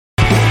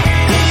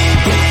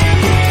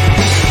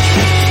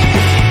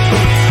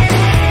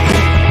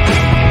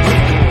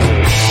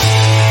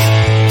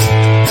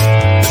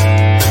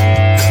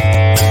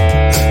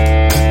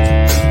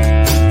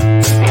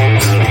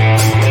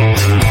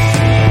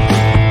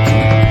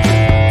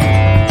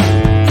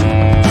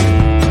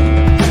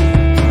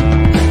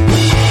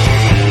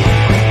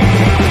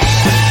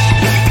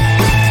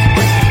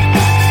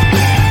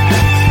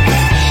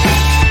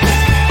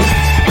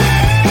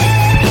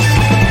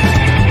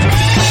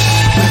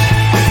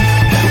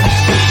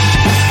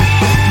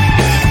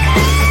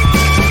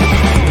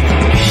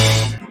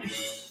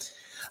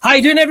How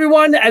you doing,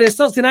 everyone? And it's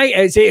Thursday night.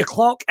 It's 8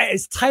 o'clock. It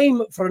is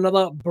time for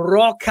another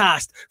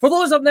broadcast. For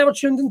those that have never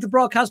tuned into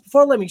broadcast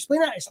before, let me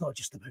explain it. It's not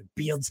just about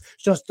beards.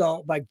 It's just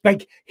all about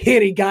big,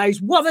 hairy guys.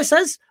 What this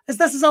is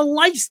a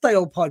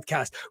lifestyle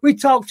podcast. We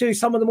talk to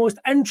some of the most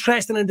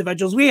interesting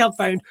individuals we have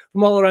found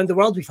from all around the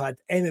world. We've had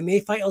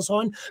MMA fighters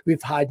on.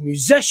 We've had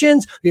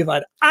musicians. We've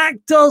had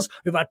actors.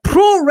 We've had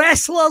pro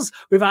wrestlers.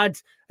 We've had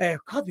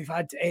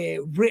motorbike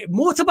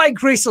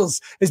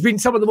racers has been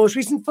some of the most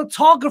recent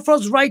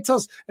photographers,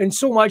 writers, and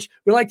so much.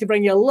 We like to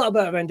bring you a little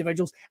bit of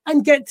individuals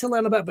and get to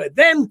learn a bit about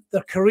them,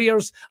 their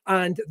careers,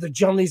 and the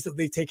journeys that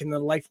they've taken in their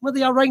life, where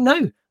they are right now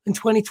in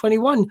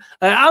 2021.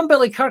 I'm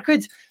Billy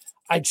Kirkwood,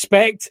 I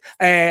expect,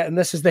 and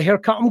this is the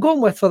haircut I'm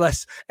going with for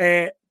this.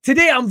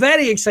 Today, I'm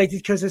very excited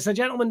because it's a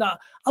gentleman that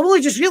I've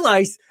only just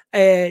realised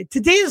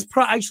today is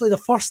actually the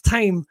first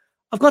time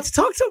I've got to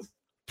talk to him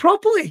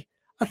properly.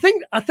 I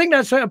think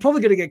that's right. I'm probably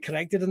going to get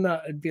corrected in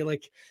that and be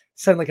like,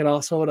 sound like an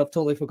arsehole, and I've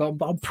totally forgotten.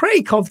 But I'm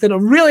pretty confident.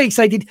 I'm really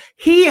excited.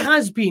 He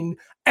has been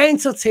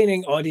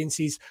entertaining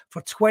audiences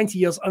for 20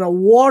 years, an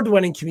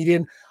award-winning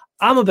comedian.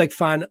 I'm a big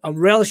fan. I'm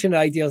relishing the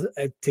idea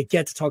to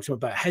get to talk to him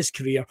about his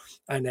career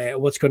and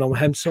what's going on with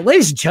him. So,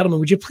 ladies and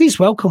gentlemen, would you please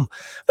welcome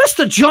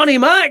Mr. Johnny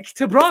Mac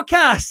to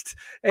broadcast?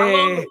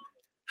 Hello,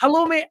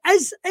 mate.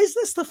 Is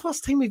this the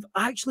first time we've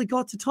actually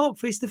got to talk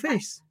face to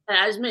face?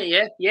 It is,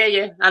 mate.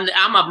 Yeah. And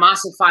I'm a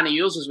massive fan of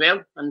yours as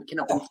well, and kind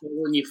of been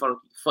following you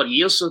for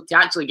years. So to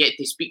actually get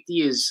to speak to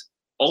you is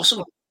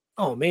awesome.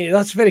 Oh, mate,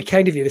 that's very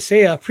kind of you to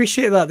say. I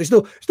appreciate that. There's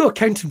no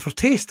accounting for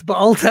taste, but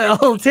I'll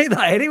take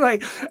that anyway.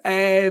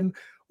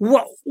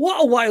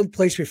 What a wild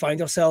place we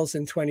find ourselves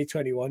in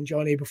 2021,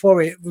 Johnny. Before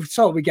we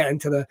get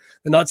into the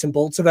nuts and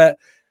bolts of it,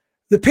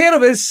 the pair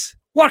of us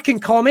working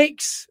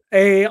comics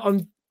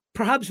on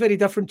perhaps very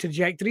different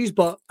trajectories,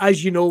 but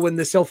as you know, in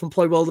the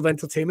self-employed world of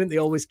entertainment, they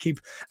always keep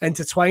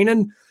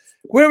intertwining.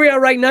 Where we are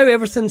right now,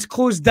 everything's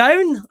closed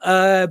down.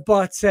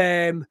 But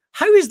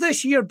how has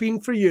this year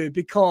been for you?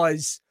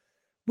 Because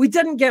we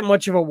didn't get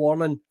much of a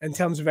warning in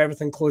terms of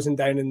everything closing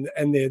down in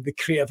the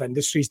creative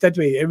industries, did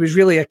we? It was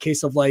really a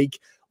case of like,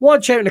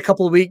 watch out in a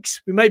couple of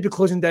weeks. We might be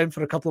closing down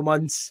for a couple of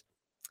months.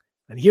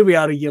 And here we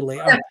are a year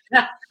later.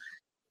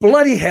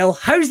 Bloody hell.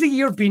 How's the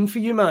year been for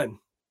you, man?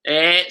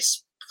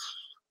 It's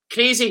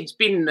crazy. It's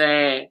been,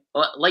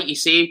 like you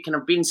say, kind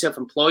of being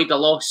self-employed. I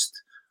lost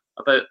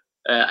about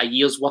a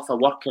year's worth of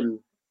work in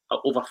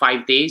over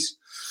 5 days.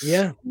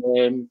 Yeah.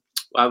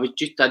 I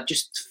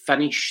just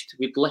finished.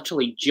 We'd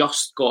literally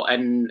just got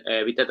in.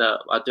 We did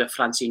a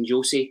Francie and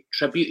Josie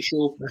tribute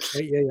show. That's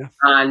right, yeah.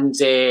 And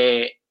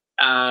we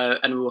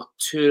were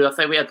I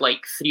think we had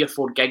like 3 or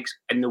 4 gigs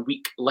in the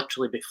week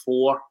literally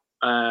before.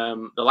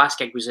 The last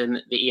gig was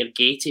in the Air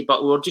Gaiety,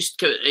 but we were just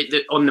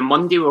on the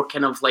Monday. We were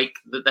kind of like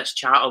this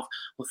chat of,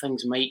 well,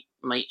 things might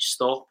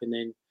stop, and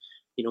then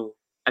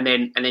and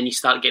then you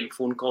start getting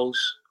phone calls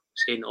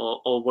saying,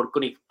 oh, we're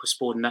going to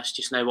postpone this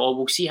just now. Oh,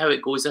 we'll see how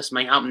it goes. This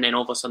might happen. And then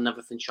all of a sudden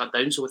everything shut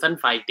down. So within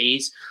 5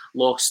 days,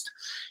 lost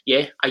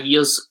a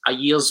year's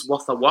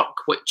worth of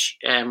work, which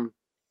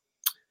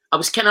I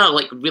was kind of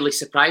like really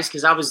surprised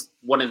because I was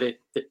one of the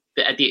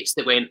idiots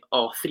that went,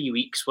 3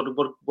 weeks. We're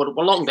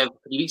locked down for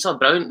 3 weeks. Oh,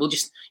 brilliant. We'll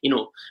just, me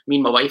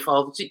and my wife,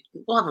 we'll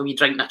have a wee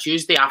drink on a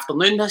Tuesday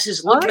afternoon. This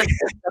is looking at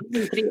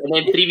and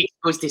then 3 weeks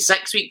goes to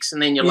 6 weeks,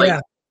 and then you're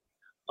like,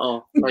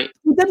 oh, right.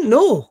 We didn't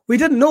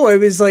know. It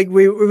was like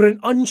we were in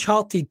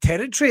uncharted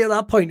territory at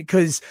that point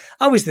because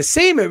I was the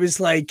same. It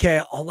was like,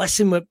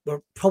 listen,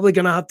 we're probably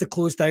going to have to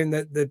close down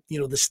the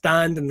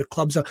stand and the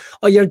clubs.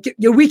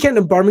 Your weekend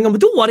in Birmingham,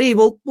 but don't worry,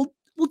 we'll do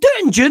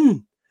it in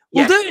June.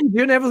 We'll do it in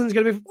June. Everything's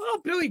going to be,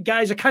 brilliant,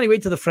 guys. I can't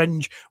wait to the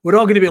Fringe. We're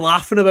all going to be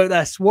laughing about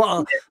this.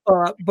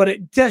 But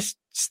it just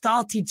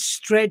started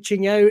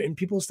stretching out and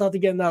people started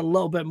getting that a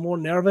little bit more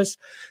nervous.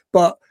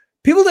 But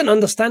people didn't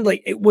understand,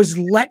 like, it was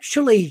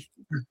literally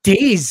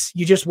days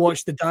you just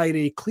watched the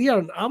diary clear.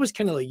 And I was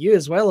kind of like you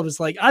as well. I was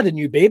like, I had a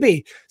new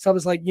baby. So I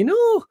was like, a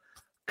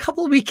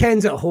couple of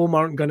weekends at home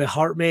aren't going to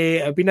hurt me.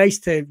 It'd be nice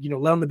to,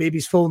 learn the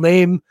baby's full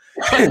name,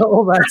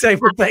 all that type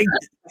of thing.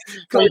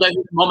 Find out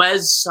who the mum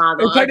is.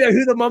 Find out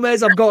who the mum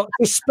is. I've got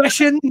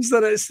suspicions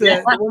that it's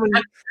the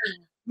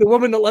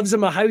woman that lives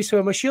in my house, who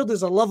I'm assured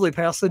is a lovely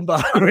person,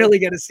 but I really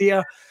get to see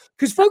her.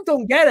 Because folk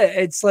don't get it.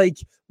 It's like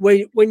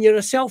when you're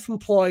a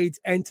self-employed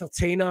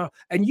entertainer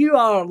and you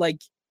are like,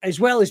 as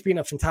well as being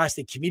a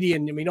fantastic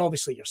comedian, I mean,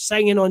 obviously you're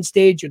singing on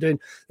stage, you're doing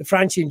the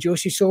Francie and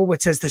Josie show,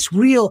 which is this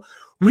real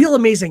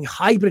amazing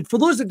hybrid. For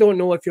those that don't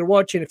know, if you're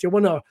watching, if you're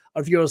one of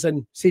our viewers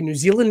in, say, New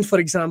Zealand, for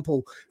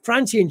example,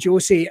 Francie and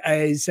Josie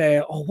is,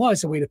 what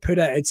is the way to put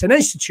it? It's an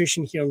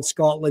institution here in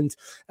Scotland.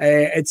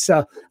 It's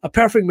a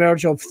perfect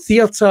merge of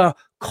theatre,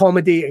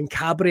 comedy and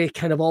cabaret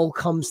kind of all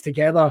comes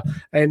together.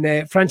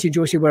 And Francie and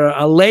Josie were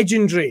a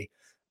legendary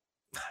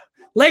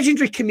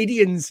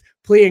comedians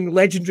playing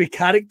legendary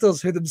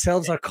characters who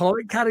themselves are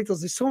comic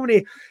characters. There's so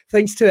many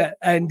things to it.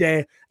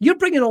 And you're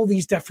bringing all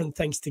these different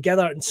things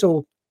together. And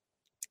so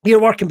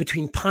you're working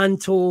between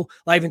Panto,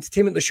 live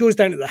entertainment, the shows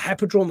down at the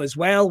Hippodrome as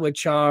well,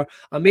 which are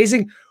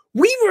amazing.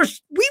 We were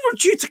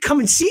due to come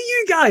and see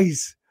you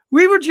guys.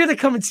 we were due to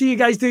come and see you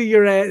guys do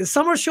your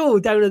summer show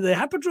down at the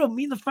Hippodrome.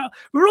 Me and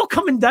we were all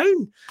coming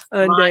down,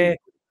 and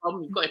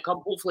you've got to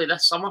come hopefully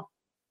this summer.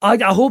 I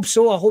hope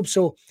so. I hope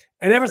so.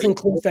 And everything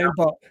closed down,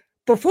 but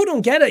before I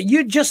don't get it,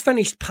 you just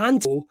finished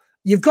Panto.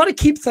 You've got to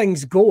keep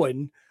things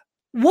going.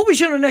 What was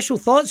your initial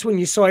thoughts when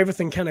you saw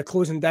everything kind of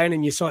closing down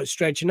and you saw it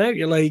stretching out?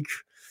 You're like,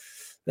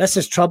 this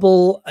is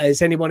trouble.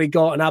 Has anybody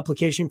got an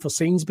application for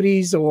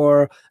Sainsbury's,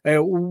 or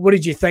what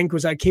did you think?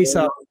 Was that a case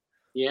of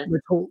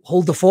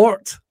hold the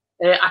fort?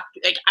 I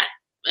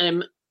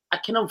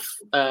kind of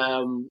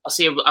I'll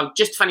say I've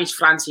just finished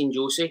Francine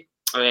Josie,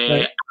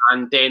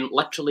 and then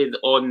literally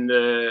on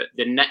the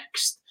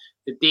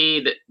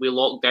day that we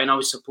locked down, I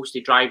was supposed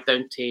to drive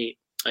down to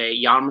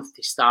Yarmouth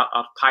to start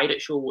our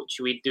pirate show, which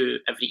we do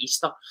every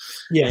Easter.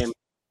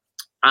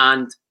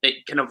 And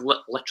it kind of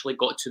literally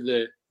got to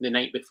the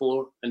night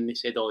before, and they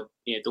said, "Oh,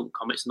 yeah, don't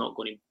come. It's not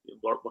going to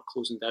work. We're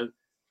closing down.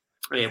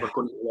 We're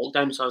going to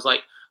lockdown." So I was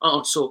like,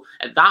 "Oh." So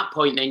at that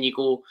point, then you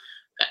go,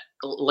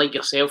 like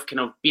yourself, kind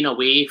of been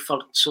away for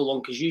so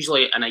long, because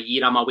usually in a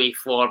year I'm away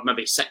for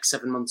maybe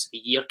 6-7 months of the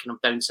year, kind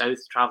of down south,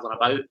 travelling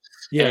about.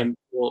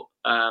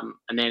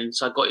 And then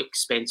so I got to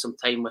spend some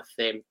time with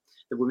the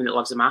woman that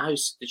lives in my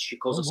house. That she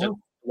calls herself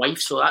wife,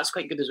 so that's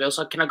quite good as well.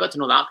 So I kind of got to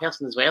know that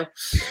person as well.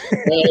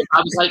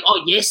 I was like,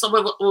 oh yes,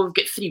 we'll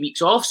get 3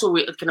 weeks off. So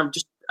we kind of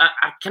just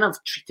I kind of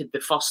treated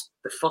the first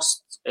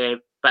bit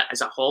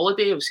as a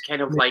holiday. It was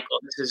kind of like, oh,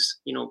 this is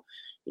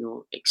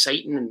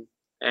exciting, and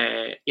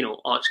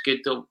oh, it's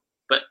good though.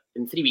 But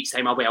in 3 weeks'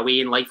 time, I'll be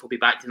away and life will be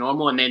back to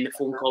normal. And then the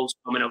phone calls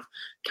coming of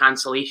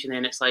cancellation,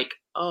 and it's like,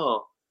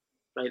 oh,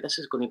 right, this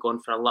is going to go on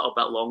for a little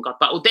bit longer.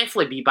 But it'll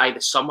definitely be by the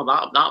summer.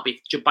 That'll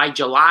be by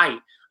July.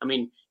 I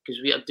mean,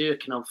 because we do a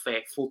kind of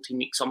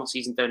 14-week summer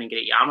season down in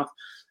Great Yarmouth.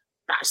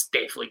 That's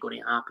definitely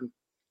going to happen.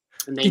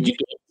 And then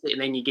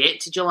you get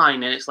to July,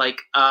 and then it's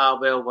like,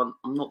 well,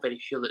 I'm not very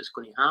sure that it's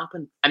going to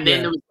happen. And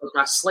then there was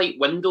like a slight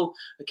window.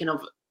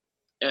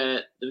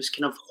 There was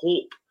kind of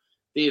hope.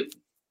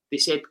 They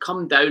said,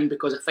 come down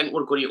because I think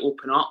we're going to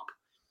open up.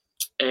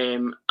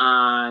 And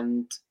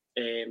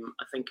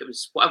I think it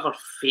was whatever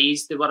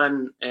phase they were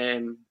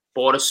in.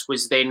 Boris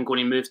was then going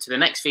to move to the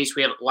next phase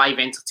where live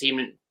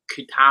entertainment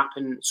could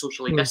happen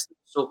socially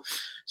distanced.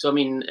 So I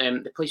mean,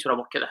 the place where I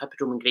work at the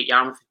Hippodrome in Great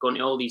Yarmouth had gone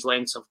to all these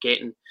lengths of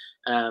getting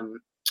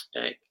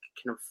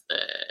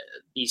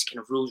these kind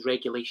of rules,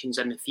 regulations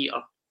in the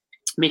theatre,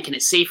 making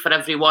it safe for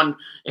everyone.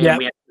 We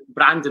had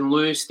Brandon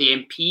Lewis, the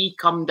MP,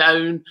 come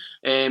down,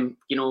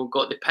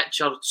 got the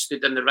picture,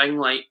 stood in the ring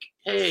like,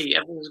 hey,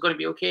 everything's going to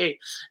be okay.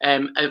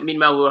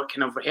 Meanwhile, we were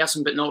kind of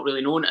rehearsing but not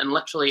really known, and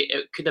literally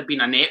it could have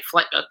been a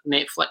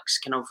Netflix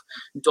kind of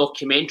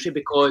documentary,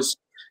 because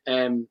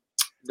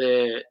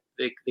the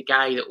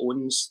guy that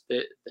owns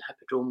the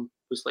Hippodrome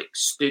was like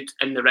stood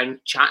in the ring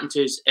chatting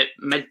to us at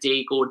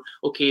midday going,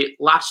 okay,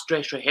 last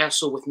dress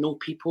rehearsal with no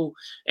people.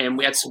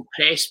 We had some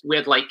press. We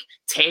had like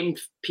 10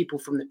 people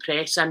from the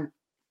press in.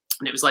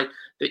 And it was like,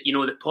 the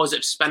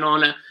positive spin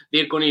on it.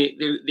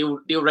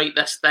 They'll write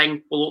this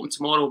thing. We'll open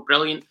tomorrow.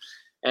 Brilliant.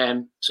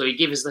 So he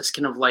gave us this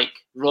kind of like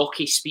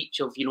rocky speech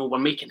of, we're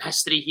making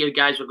history here,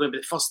 guys. We're going to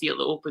be the first theatre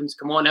that opens.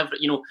 Come on, every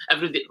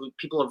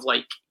people have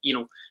like,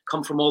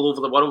 come from all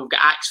over the world. We've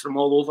got acts from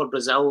all over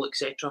Brazil,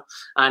 etc.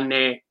 And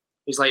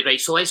he's like,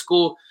 right, so let's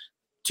go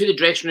to the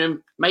dressing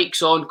room.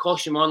 Mic's on,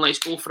 costume on. Let's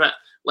go for it.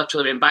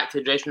 Literally went back to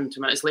the dressing room 2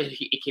 minutes later.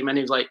 He came in.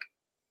 He was like,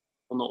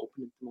 we're not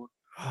opening tomorrow.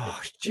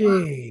 Oh,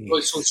 jeez.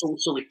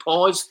 So we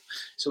paused.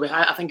 So we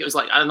had, I think it was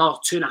like another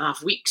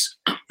 2.5 weeks.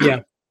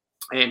 Yeah.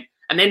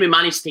 And then we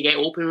managed to get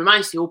open. We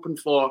managed to open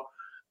for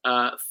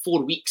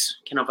 4 weeks,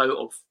 kind of out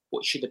of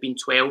what should have been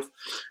 12.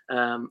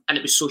 And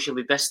it was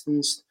socially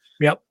distanced.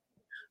 Yep.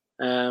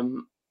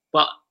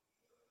 But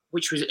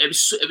it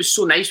was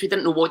so nice. We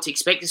didn't know what to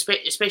expect,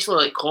 especially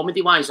like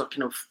comedy wise or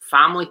kind of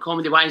family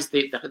comedy wise.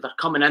 They're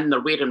coming in, they're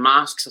wearing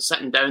masks, they're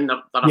sitting down,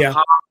 they're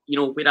apart.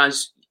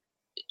 Whereas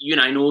you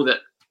and I know that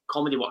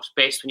comedy works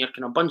best when you're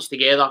kind of bunched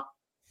together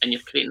and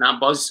you're creating that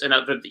buzz and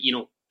everybody,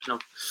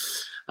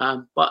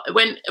 but it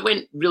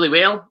went really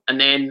well.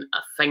 And then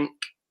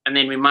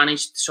we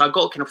managed. So I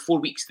got kind of 4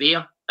 weeks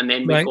there, and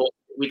then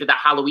we did a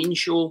Halloween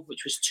show,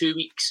 which was 2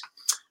 weeks,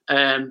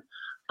 and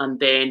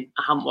then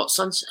I haven't worked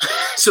since.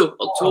 So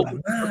October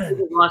was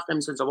the last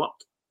time since I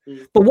worked.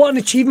 But what an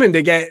achievement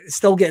to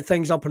still get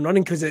things up and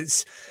running, because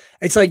it's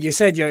like you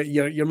said,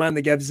 your man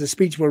that gives the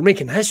speech. We're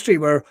making history.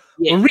 We're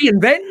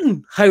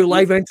reinventing how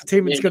live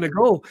entertainment's going to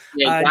go.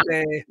 Yeah,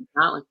 exactly.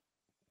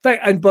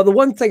 But the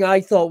one thing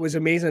I thought was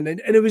amazing, and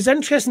it was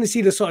interesting to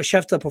see the sort of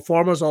shift of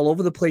performers all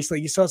over the place.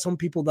 Like you saw some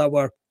people that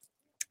were,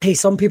 hey,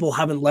 some people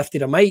haven't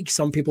lifted a mic,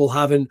 some people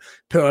haven't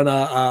put on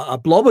a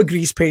blob of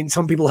grease paint,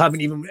 some people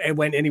haven't even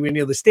went anywhere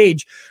near the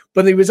stage.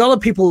 But there was other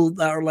people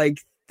that are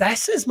like,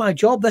 this is my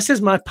job, this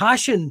is my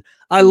passion,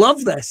 I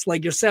love this,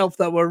 like yourself,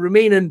 that were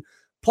remaining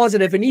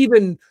positive. And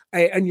even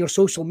in your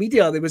social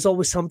media, there was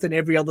always something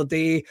every other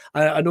day.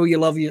 I know you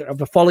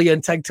follow you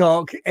on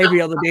TikTok every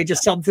other day,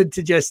 just something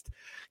to just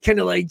kind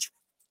of like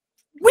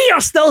we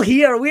are still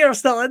here. We are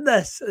still in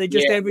this. They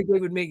just every day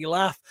would make you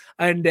laugh.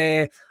 And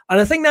I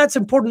think that's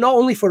important, not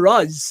only for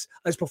us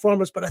as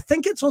performers, but I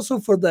think it's also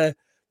for the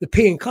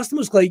paying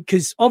customers. Like,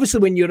 because obviously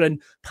when you're in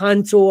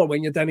Panto or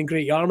when you're down in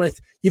Great Yarmouth,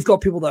 you've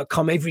got people that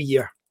come every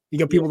year. You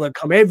got people that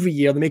come every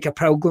year. They make a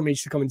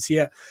pilgrimage to come and see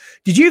it.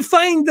 Did you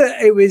find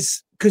that it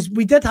was, because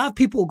we did have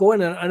people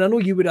going, and I know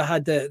you would have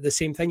had the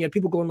same thing. You had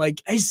people going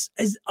like,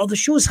 are the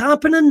shows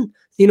happening?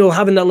 You know,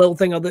 having that little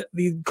thing, or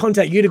the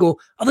contact you to go,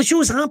 are the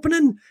shows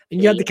happening?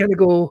 And you had to kind of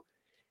go,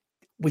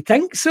 we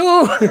think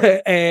so.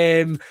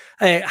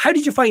 How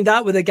did you find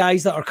that with the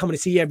guys that are coming to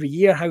see you every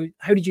year?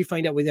 How did you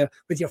find out with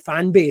your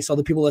fan base or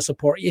the people that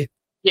support you?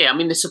 Yeah, I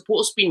mean, the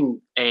support's been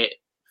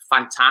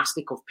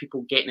fantastic of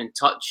people getting in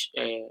touch.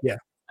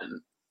 And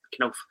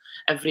kind of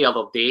every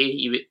other day,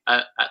 you would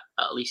at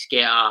least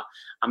get a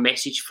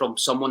message from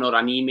someone or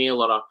an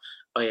email or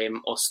they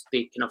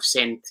kind of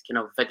send kind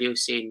of videos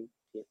saying,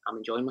 I'm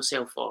enjoying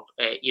myself, or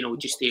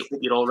just say hope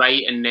you're all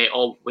right, and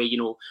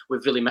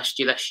we've really missed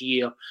you this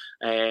year.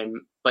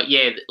 But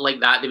yeah, like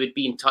that, they would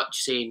be in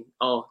touch saying,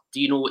 oh,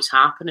 do you know what's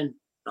happening?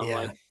 And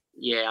I'm like,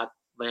 yeah,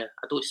 I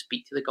don't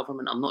speak to the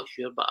government, I'm not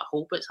sure, but I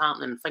hope it's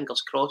happening.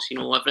 Fingers crossed.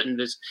 Everything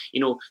was,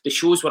 the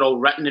shows were all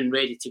written and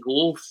ready to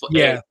go for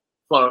if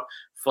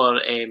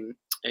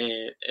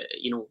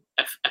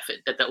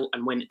it did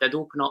and when it did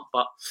open up.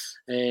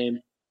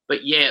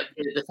 But yeah,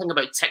 the thing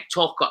about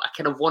TikTok, I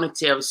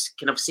was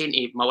kind of saying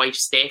to my wife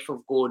Steph,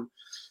 of going,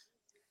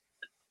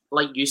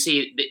 like you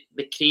say,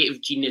 the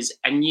creative gene is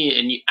in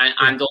you,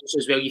 and also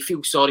as well, you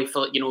feel sorry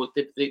for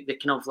the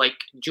kind of like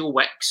Joe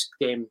Wicks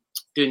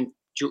doing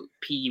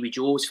PE with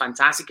Joe is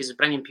fantastic because it's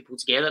bringing people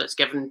together. It's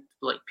giving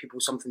like people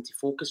something to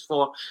focus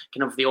for.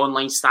 Kind of the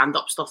online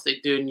stand-up stuff they're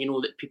doing,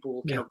 that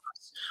people kind of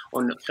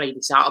on Friday,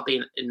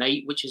 Saturday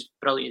night, which is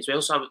brilliant as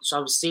well. So I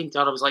was saying to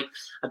her, I was like,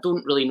 I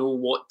don't really know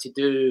what to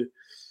do,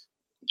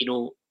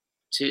 to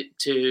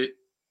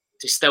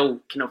still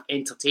kind of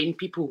entertain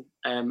people.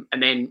 And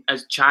then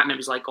as chatting, it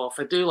was like, if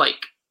I do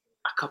like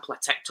a couple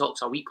of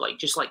TikToks a week, like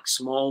just like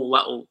small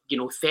little,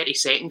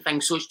 30-second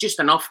things. So it's just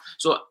enough.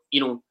 So,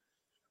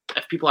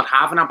 if people are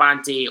having a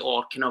bad day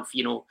or kind of,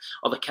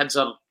 or the kids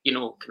are,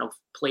 kind of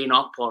playing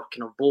up or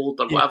kind of bored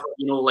or whatever,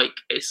 like,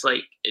 it's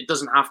like, it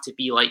doesn't have to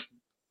be like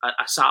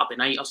a Saturday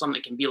night or something.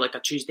 It can be like a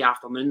Tuesday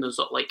afternoon. There's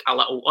like a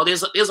little,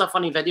 there's a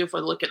funny video for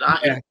a look at that.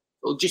 Yeah.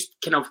 It'll just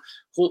kind of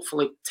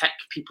hopefully TikTok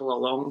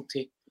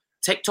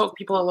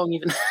people along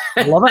even.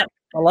 I love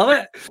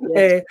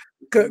it.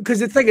 Because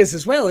the thing is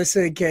as well, it's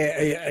like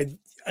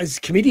as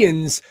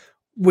comedians,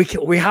 we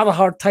have a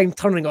hard time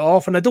turning it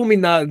off, and I don't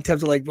mean that in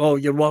terms of like, oh,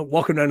 you're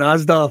walking around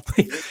Asda,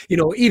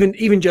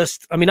 even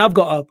just, I mean, I've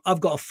got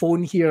a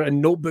phone here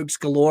and notebooks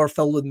galore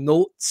filled with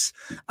notes,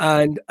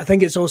 and I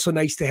think it's also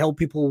nice to help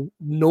people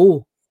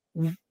know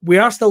we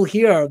are still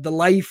here. The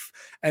life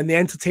and the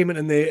entertainment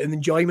and the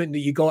enjoyment that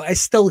you got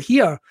is still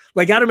here.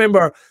 Like, I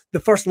remember the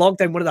first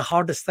lockdown, one of the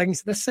hardest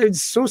things, this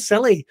sounds so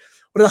silly,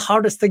 one of the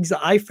hardest things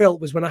that I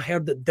felt was when I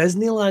heard that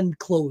Disneyland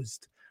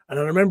closed, and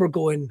I remember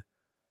going,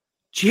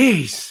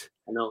 geez.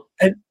 I know.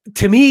 And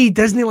to me,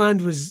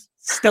 Disneyland was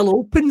still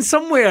open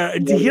somewhere,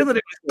 and to hear that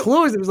it was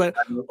closed, it was like,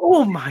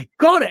 oh my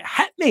God, it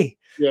hit me.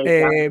 Yeah,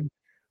 exactly.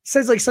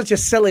 Sounds like such a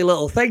silly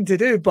little thing to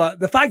do, but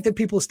the fact that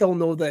people still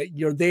know that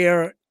you're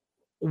there,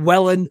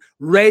 willing,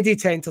 ready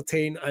to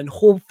entertain, and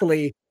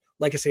hopefully,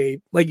 like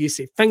you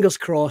say, fingers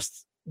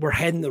crossed, we're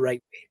heading the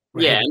right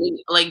way. I mean,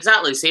 like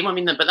exactly the same. I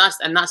mean, but that's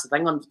the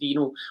thing. When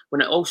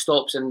it all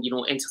stops, and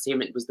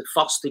entertainment was the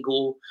first to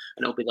go,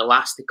 and it'll be the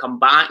last to come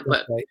back.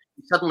 But you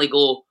suddenly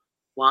go,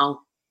 wow,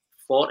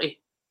 40.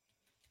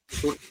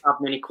 Don't have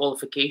many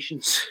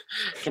qualifications.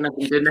 Kind of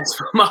been doing this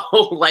for my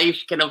whole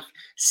life. Kind of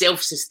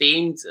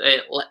self-sustained.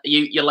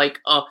 You're like,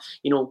 how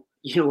can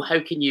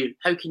you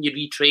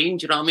retrain?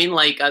 Do you know what I mean?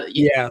 Like, I'd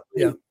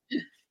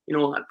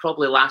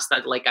probably last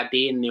like a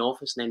day in the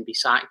office and then be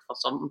sacked for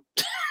something.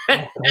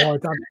 Oh,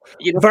 God.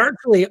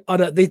 Virtually,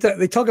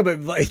 they talk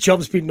about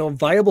jobs being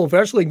non-viable,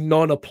 virtually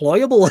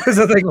non-employable is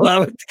a thing.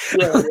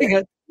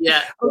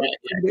 Exactly.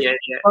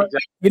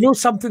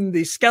 Something,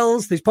 these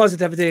skills, these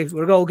positivity,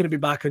 we're all going to be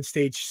back on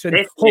stage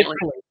soon,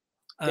 hopefully.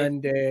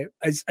 And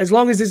as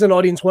long as there's an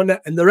audience wanting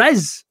it, and there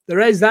is,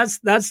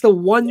 that's the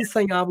one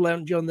thing I've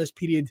learned during this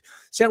period.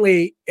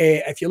 Certainly,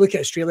 if you look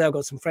at Australia, I've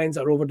got some friends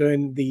that are over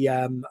doing the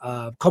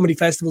comedy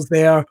festivals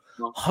there,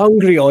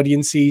 hungry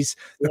audiences.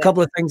 A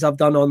couple of things I've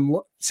done on,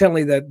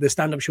 certainly the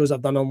stand-up shows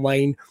I've done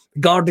online,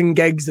 garden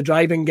gigs, the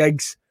driving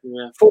gigs.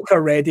 Folk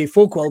are ready,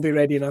 folk will be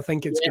ready, and I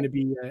think it's going to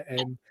be...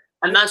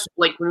 and that's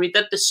like when we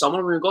did the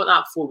summer, when we got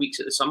that 4 weeks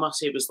at the summer,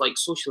 say it was like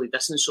socially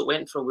distanced. So we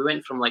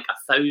went from like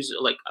 1,000,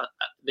 like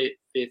the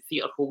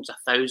theatre holds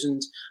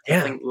 1,000. I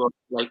think we were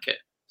like at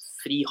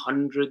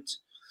 300,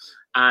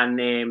 and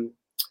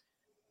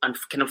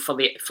kind of for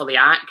the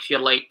act,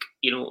 you're like,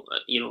 if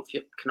you're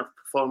kind of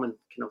performing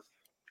kind of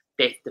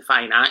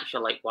death-defying acts,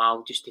 you're like,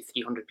 wow, just to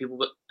 300 people,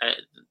 but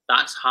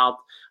that's hard.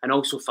 And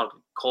also for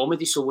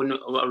comedy, so when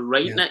we're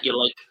writing it, you're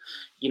like,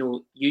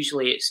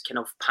 usually it's kind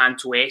of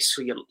panto-esque,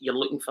 so you're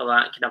looking for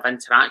that kind of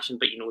interaction,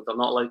 but they're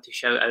not allowed to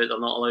shout out, they're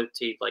not allowed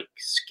to like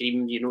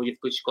scream. You've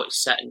just got to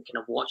sit and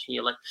kind of watch, and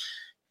you're like,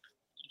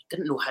 you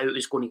didn't know how it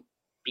was going to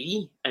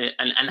be, and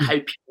how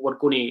people were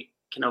going to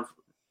kind of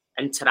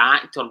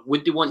interact, or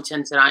would they want to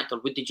interact, or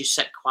would they just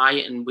sit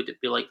quiet, and would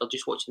it be like they're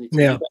just watching the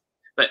TV? Yeah.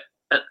 But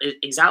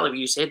exactly what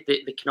you said,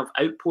 the kind of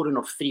outpouring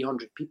of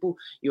 300 people,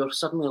 you're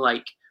suddenly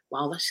like,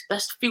 wow,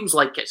 this feels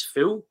like it's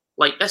full.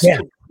 Like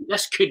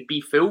this could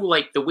be full.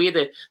 Like the way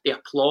the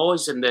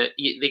applause and the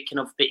kind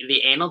of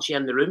the energy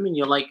in the room, and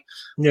you're like,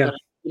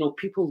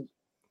 people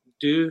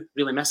do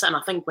really miss it. And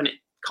I think when it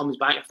comes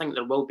back, I think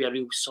there will be a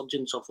real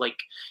surgence of like,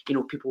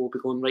 people will be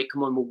going, right,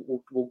 come on,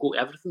 we'll go to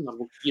everything, or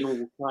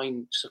we'll try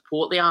and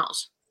support the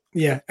arts.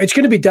 Yeah, it's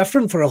going to be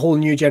different for a whole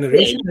new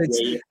generation.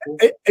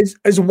 It's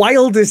as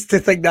wild as to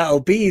think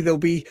that'll be. They'll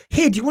be,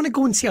 hey, do you want to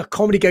go and see a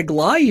comedy gig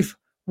live?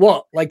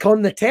 What, like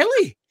on the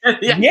telly?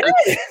 Yeah.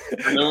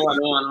 I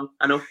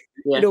know.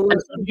 Yeah.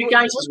 And you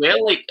guys as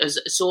well, like,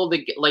 so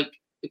the like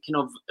kind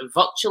of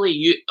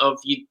virtually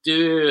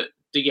do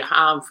you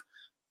have,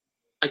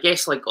 I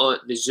guess, like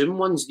the Zoom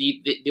ones,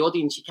 the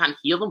audience, you can't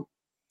hear them,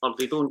 or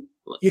they don't.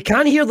 You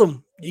can hear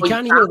them. You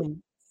can hear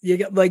them. You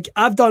get, like,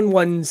 I've done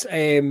ones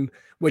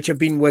which have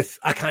been with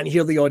I can't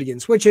hear the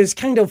audience, which is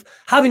kind of,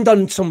 having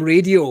done some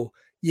radio,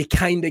 you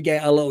kind of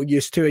get a little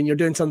used to, and you're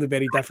doing something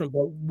very different.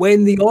 But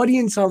when the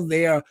audience are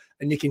there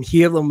and you can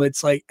hear them,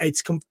 it's like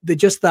they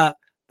just that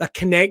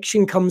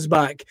connection comes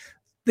back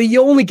that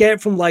you only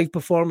get from live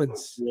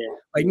performance. Yeah.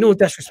 Like, no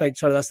disrespect,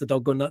 sorry, that's the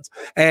dog going nuts.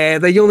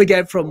 That you only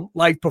get from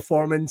live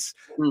performance.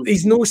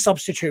 There's no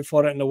substitute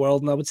for it in the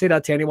world, and I would say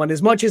that to anyone.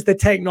 As much as the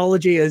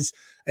technology is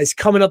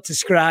coming up to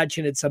scratch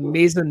and it's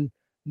amazing,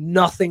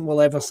 nothing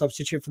will ever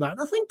substitute for that.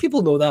 And I think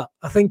people know that.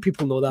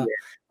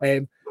 Yeah.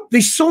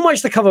 There's so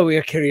much to cover with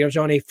your career,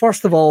 Johnny.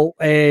 First of all,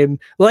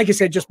 like I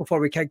said just before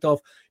we kicked off,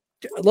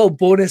 a little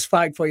bonus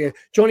fact for you.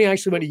 Johnny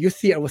actually went to youth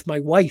theatre with my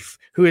wife,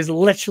 who is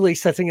literally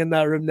sitting in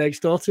that room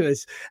next door to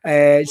us.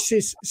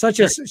 She's such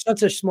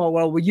a small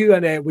world. Were you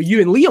and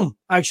Liam,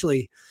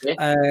 actually?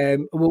 Yeah.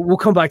 We'll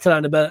come back to that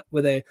in a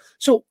bit.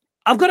 So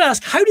I've got to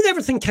ask, how did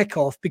everything kick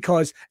off?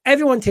 Because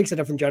everyone takes a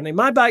different journey.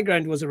 My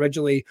background was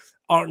originally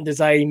art and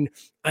design,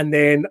 and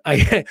then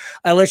I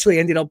literally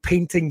ended up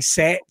painting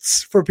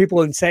sets for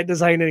people in set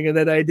designing, and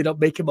then I ended up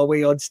making my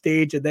way on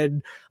stage, and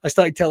then I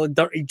started telling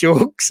dirty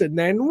jokes, and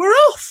then we're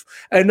off.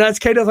 And that's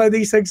kind of how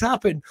these things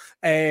happen.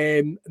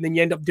 And then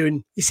you end up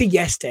you say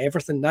yes to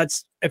everything.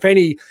 That's, if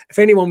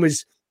anyone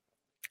was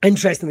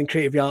interested in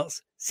creative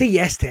arts, say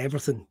yes to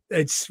everything.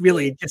 It's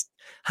really just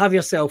have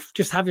yourself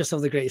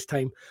the greatest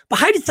time. But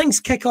how did things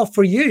kick off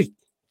for you?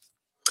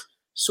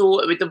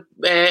 So with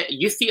the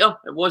youth theatre,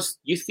 it was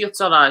youth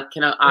theatre.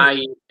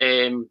 I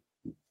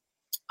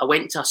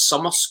went to a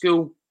summer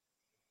school.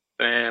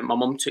 My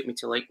mum took me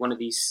to like one of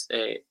these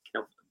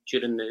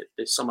during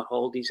the summer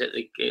holidays.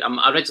 I'm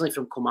originally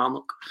from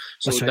Kilmarnock,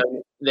 so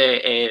down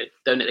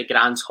at the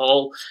Grand's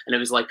Hall, and it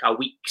was like a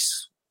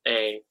week's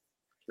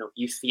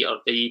youth theatre.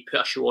 They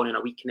put a show on in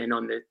a week, and then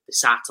on the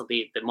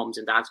Saturday, the mums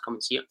and dads come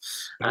and see it.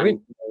 And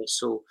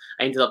so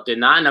I ended up doing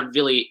that, and I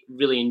really,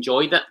 really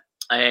enjoyed it.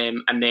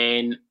 And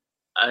then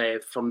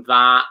from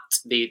that,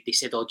 they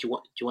said, "Oh, do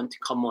you want to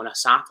come on a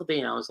Saturday?"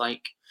 And I was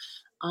like,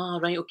 "Ah,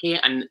 right, okay."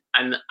 And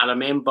I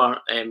remember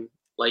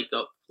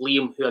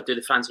Liam, who I do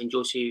the Francie and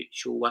Josie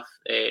show with,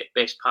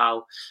 best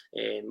pal,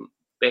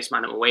 best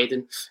man at my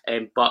wedding.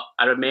 But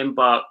I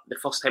remember the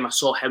first time I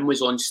saw him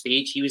was on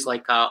stage. He was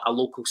like a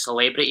local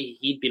celebrity.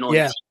 He'd been on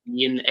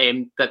TV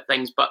and did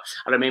things. But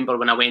I remember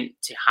when I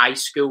went to high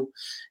school,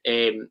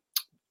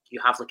 you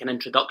have like an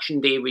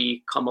introduction day where you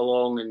come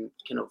along and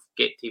kind of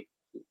get to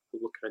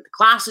look around the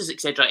classes,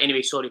 etc.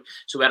 Anyway, sorry.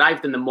 So we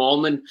arrived in the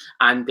morning,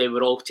 and they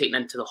were all taken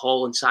into the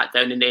hall and sat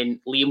down, and then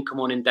Liam come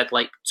on and did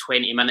like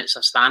 20 minutes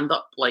of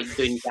stand-up, like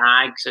doing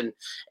gags and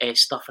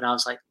stuff, and I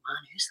was like, man,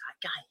 who's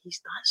that guy?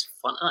 That's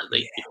fun.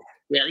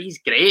 He's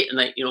great, and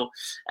like,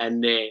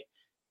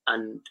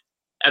 and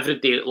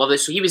everybody loved it.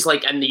 So he was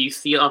like in the youth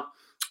theatre,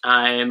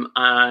 and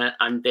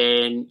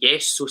then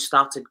so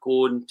started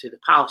going to the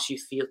Palace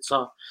Youth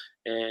Theatre,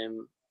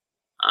 and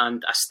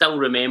I still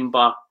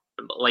remember,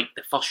 like,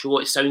 the first show.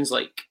 It sounds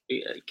like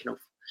kind of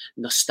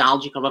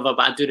nostalgic or whatever,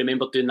 but I do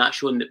remember doing that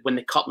show, and when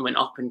the curtain went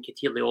up and could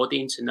hear the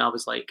audience, and I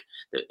was like,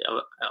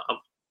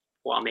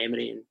 what a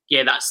memory. And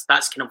yeah, that's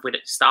kind of where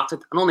it started.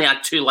 I only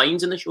had 2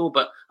 lines in the show,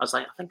 but I was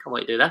like, I think I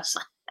want to do this.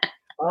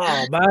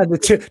 Oh man,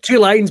 the two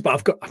lines,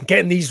 but I'm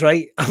getting these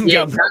right.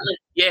 Exactly.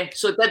 Yeah,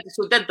 so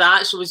did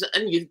that. So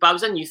I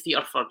was in youth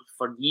theatre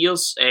for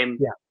years.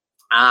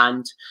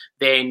 And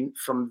then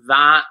from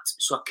that,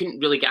 so I couldn't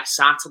really get a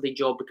Saturday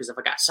job, because if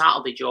I got a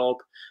Saturday job,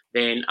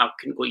 then I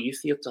couldn't go to youth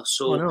theatre.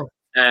 So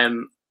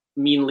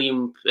me and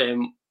Liam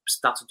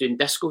started doing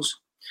discos.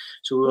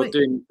 So we were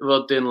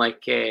doing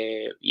like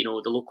the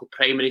local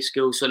primary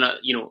school. So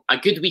a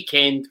good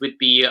weekend would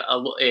be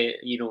a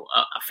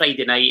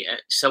Friday night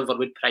at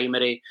Silverwood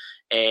Primary.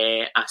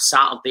 A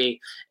Saturday,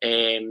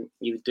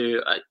 you would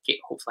do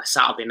hopefully a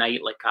Saturday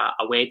night like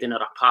a wedding or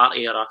a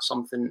party or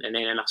something, and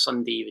then on a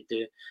Sunday you would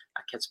do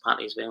a kids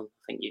party as well.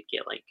 I think you'd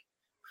get like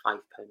 £5 a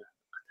time.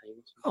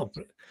 Oh,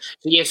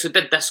 so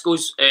did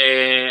discos,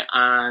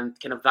 and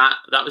kind of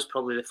that was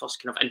probably the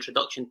first kind of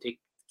introduction to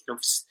kind of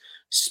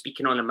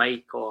speaking on a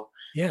mic or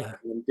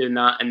doing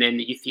that, and then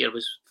the youth theatre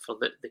was for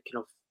the kind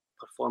of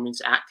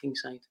performance acting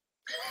side.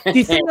 Do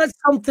you think that's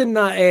something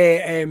that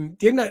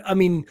I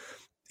mean,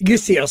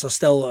 youth theatres are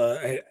still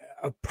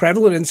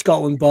prevalent in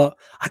Scotland, but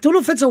I don't know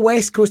if it's a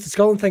West Coast of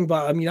Scotland thing.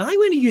 But I mean, I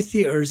went to youth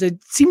theatres.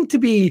 It seemed to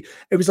be,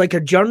 it was like a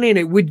journey, and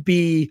it would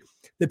be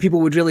that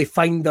people would really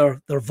find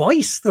their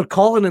voice, their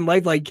calling in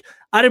life. Like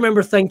I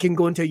remember thinking,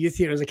 going to a youth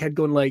theatre as a kid,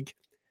 going like,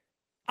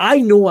 I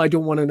know I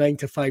don't want a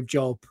 9-to-5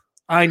 job.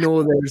 I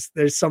know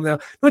there's something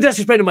else. No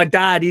disrespect to my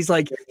dad. He's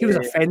like, he was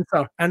a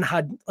fencer and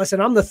listen,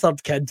 I'm the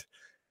third kid.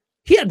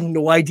 He had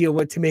no idea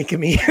what to make of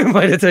me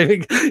by the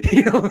time,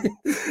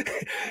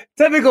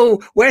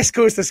 typical West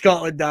Coast of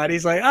Scotland dad.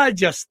 He's like,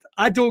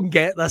 I don't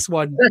get this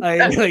one.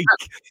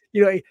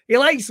 He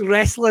likes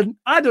wrestling.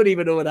 I don't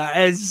even know what that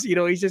is.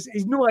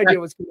 He's no idea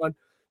what's going on.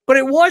 But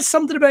it was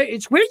something about,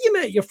 it's where you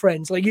met your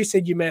friends. Like you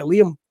said, you met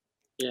Liam.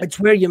 Yeah. It's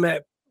where you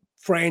met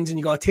friends and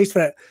you got a taste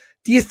for it.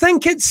 Do you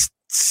think it's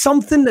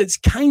something that's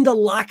kind of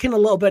lacking a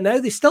little bit now?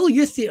 There's still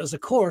youth theatres,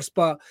 of course,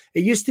 but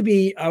it used to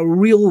be a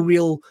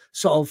real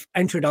sort of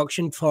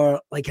introduction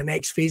for like a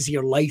next phase of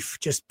your life,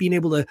 just being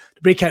able to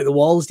break out the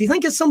walls. Do you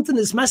think it's something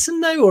that's missing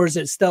now, or is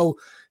it still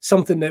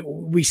something that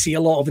we see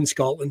a lot of in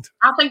Scotland?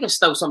 I think it's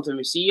still something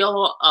we see a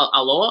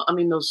lot. I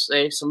mean,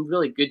 there's some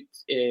really good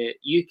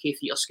UK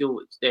theatre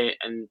school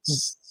in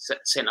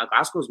centre of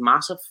Glasgow is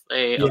massive.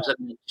 I was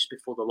in just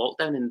before the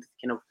lockdown, and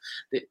kind of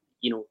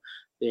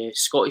the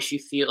Scottish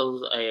youth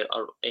theatres,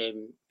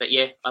 but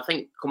yeah, I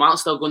think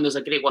Kilmarnock's still going. There's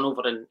a great one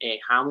over in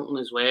Hamilton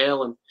as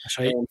well, and that's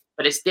right.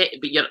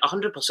 But you're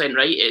 100%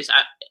 right.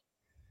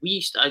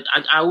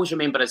 I always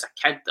remember as a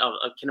kid,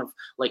 kind of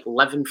like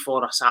living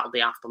for a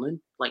Saturday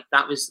afternoon. Like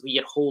that was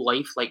your whole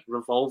life, like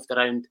revolved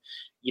around,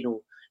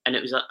 and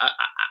it was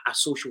a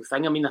social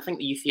thing. I mean, I think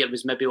the youth theatre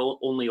was maybe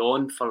only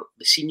on for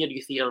the senior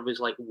youth theatre was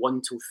like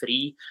 1 till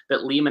 3, but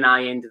Liam and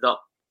I ended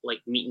up like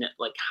meeting at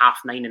like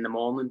 9:30 in the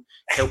morning,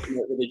 helping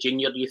out with the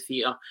junior youth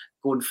theatre,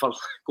 going for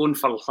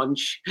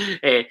lunch,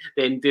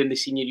 then doing the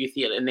senior youth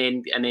theatre, and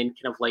then kind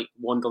of like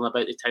wandering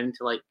about the town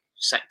to like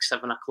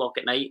 6-7 o'clock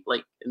at night,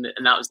 like, and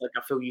that was like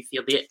a full youth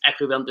theatre day if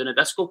we weren't doing a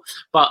disco.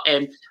 But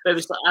it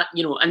was like,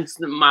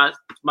 and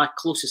my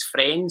closest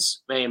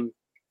friends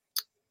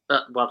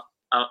that were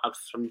are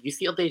from youth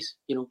theatre days,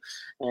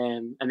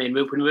 and then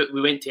when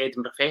we went to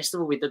Edinburgh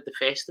Festival, we did the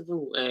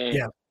festival.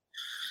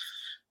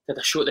 Did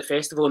a show at the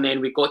festival, and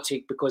then we got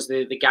to, because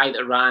the guy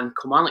that ran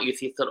Kilmarnock Youth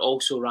Theatre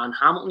also ran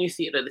Hamilton Youth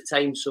Theatre at the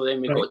time, so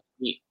then we got to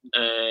meet,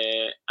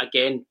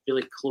 again,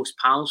 really close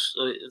pals,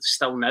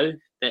 still now,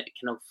 that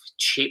kind of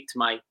shaped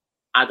my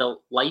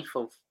adult life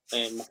of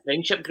my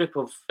friendship group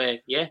of,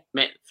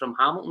 met from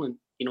Hamilton,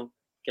 and,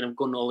 kind of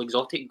going all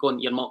exotic, my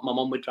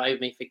mum would drive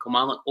me from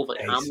Kilmarnock over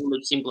to Hamilton,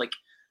 it seemed like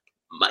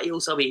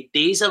miles away,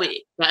 days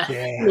away.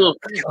 Yeah.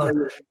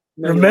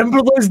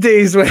 Remember those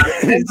days when...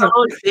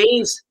 those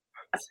days.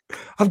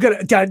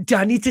 Do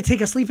I need to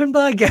take a sleeping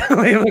bag? Am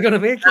I going to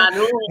make it? I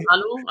know.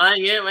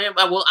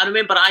 Well, I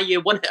remember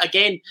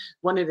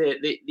one of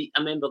the I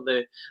remember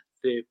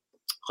the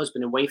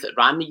husband and wife that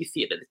ran the youth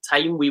theatre at the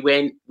time. We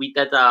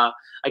did there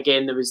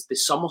was the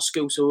summer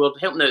school, so we were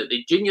helping out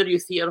the junior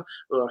youth theatre,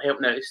 we were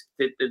helping out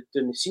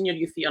doing the senior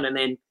youth theatre, and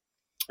then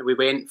we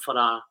went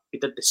we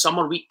did the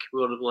summer week.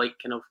 We were like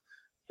kind of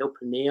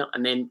helping there,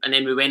 and then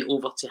we went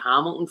over to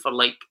Hamilton for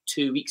like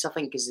 2 weeks, I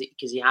think, because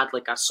he had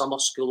like a summer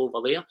school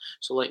over there.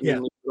 So like we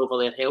were over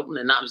there helping,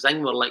 and that was the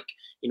thing. We're like,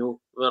 we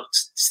were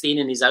staying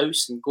in his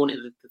house and going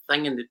to the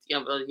thing, and it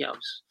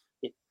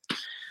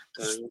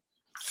was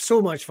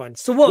so much fun.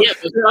 So what? Yeah,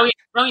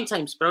 brilliant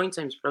times.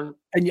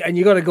 And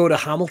you got to go to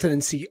Hamilton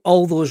and see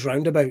all those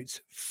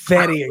roundabouts.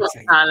 Very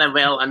exciting.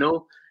 Well, I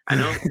know.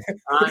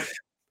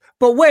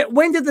 But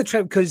when did the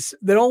trip? Because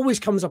there always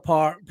comes a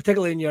part,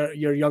 particularly in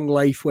your young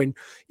life, when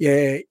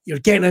you're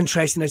getting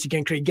interested in this,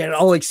 you're getting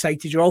all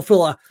excited, you're all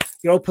full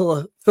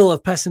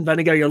of piss and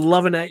vinegar, you're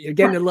loving it, you're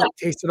getting a little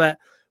taste of it.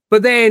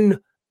 But then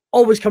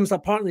always comes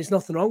that part, and there's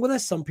nothing wrong with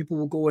this. Some people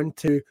will go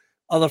into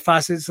other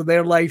facets of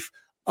their life.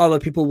 Other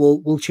people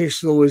will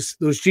chase those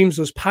dreams,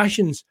 those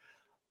passions.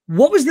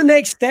 What was the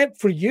next step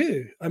for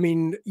you? I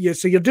mean,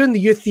 so you're doing the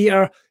youth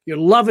theatre, you're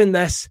loving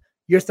this,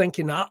 you're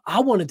thinking, I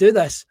want to do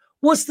this.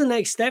 What's the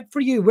next step for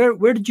you?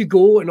 Where did you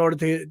go in order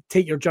to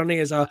take your journey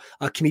as a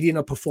comedian,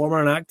 a performer,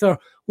 an actor?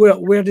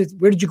 Where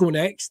did you go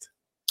next?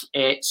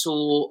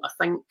 So I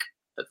think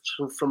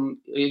from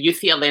youth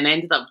theatre, then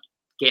ended up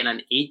getting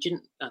an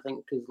agent. I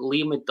think because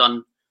Liam had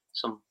done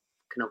some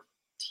kind of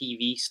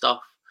TV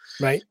stuff,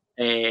 right?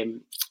 And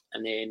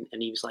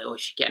he was like, "Oh, I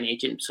should get an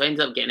agent." So I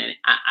ended up getting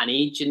an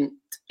agent,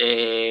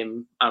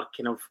 I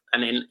kind of,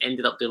 and then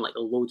ended up doing like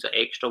loads of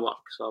extra work.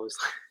 So I was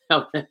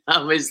like,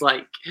 I was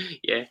like,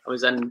 yeah, I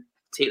was in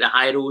Take the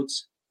High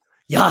Roads.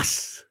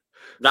 Yes.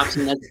 Raps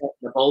and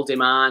the Baldy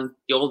Man,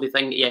 the oldie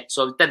thing. Yeah,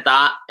 so I did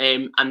that,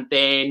 and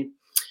then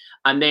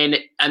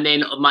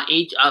my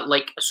age,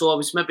 so I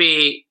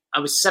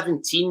was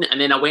 17, and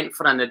then I went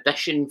for an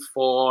audition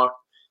for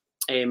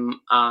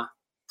a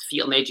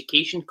theatre and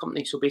education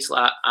company. So basically,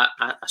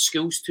 a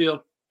schools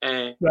tour.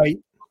 Right.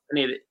 And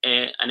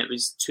it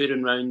was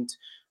touring around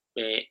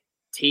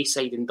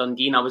Tayside and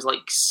Dundee, and I was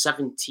like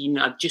 17.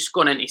 I'd just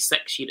gone into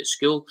 6th year at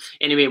school.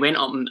 Anyway, went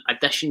up and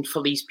auditioned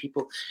for these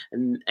people,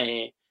 and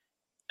they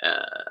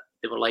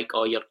were like,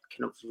 "Oh, you're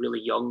kind of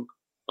really young.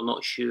 I'm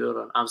not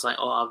sure." And I was like,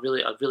 "Oh, I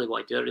really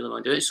want to do it. I really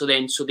want to do it." So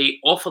they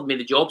offered me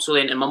the job. So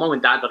then, and my mum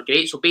and dad were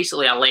great. So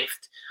basically, I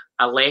left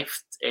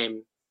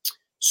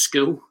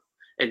school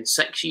in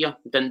 6th year,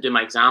 didn't do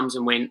my exams,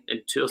 and went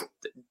and toured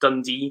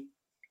Dundee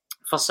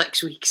for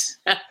 6 weeks.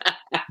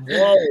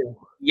 Whoa.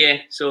 Yeah.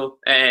 So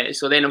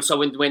then I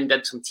went and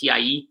did some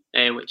TIE,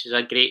 which is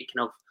a great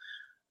kind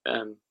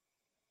of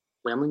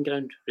learning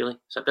ground, really.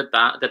 So I did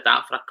that.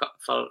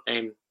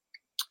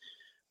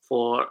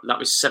 For that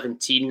was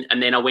 17,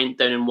 and then I went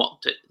down and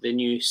worked at the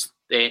new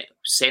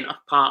Centre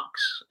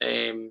Parks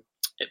at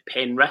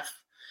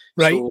Penrith.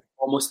 Right. So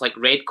almost like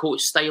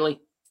Redcoat style.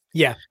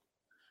 Yeah.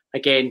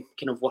 Again,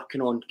 kind of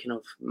working on kind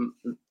of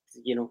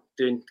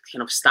doing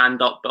kind of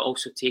stand up, but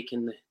also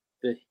taking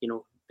the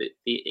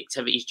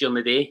activities during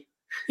the day.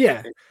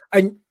 Yeah.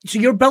 And so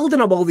you're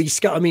building up all these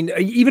skills. I mean,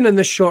 even in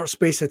this short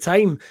space of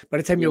time, by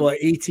the time you're like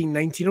 18,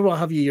 19 or what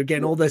have you, you're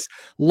getting all this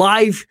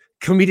live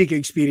comedic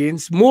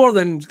experience, more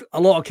than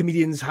a lot of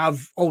comedians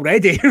have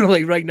already.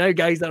 Like right now,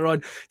 guys that are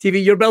on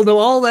TV, you're building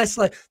all this,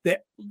 like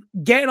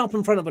getting up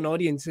in front of an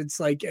audience. It's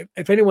like,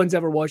 if anyone's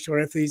ever watched, or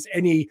if there's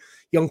any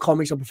young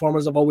comics or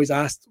performers, I've always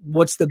asked,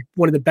 what's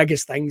one of the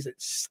biggest things?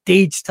 It's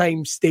stage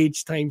time.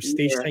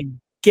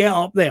 Get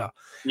up there.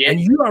 Yeah. And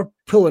you are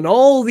pulling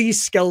all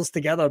these skills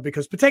together,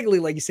 because particularly,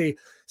 like you say,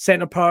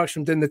 Centre Parks,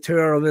 from doing the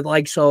tour of the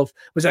likes of,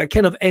 was it a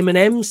kind of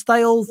Eminem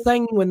style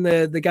thing when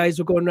the guys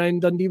were going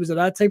around Dundee? Was it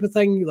that type of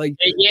thing? Like,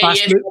 I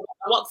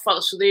worked for,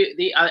 so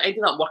I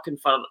ended up working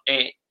for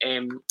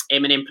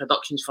Eminem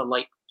Productions for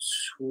like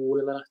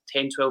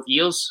 10, 12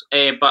 years.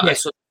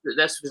 So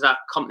this was a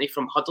company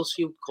from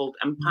Huddersfield called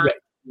Impact.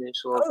 Right.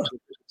 So I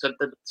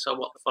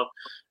worked for,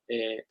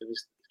 it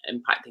was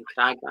Impact in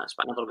Craignass,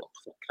 but I never worked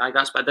for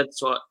Craignass. But I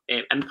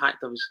did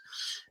Impact.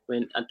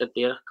 When I did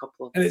there a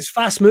couple of. And it's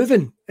fast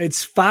moving.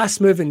 It's fast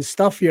moving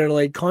stuff. You're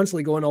like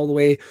constantly going all the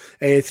way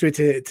through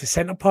to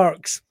Centre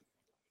Parks.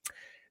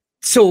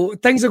 So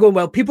things are going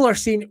well. People are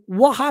seeing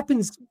what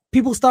happens.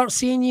 People start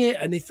seeing you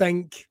and they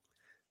think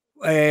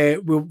we're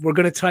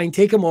going to try and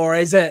take them, or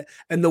is it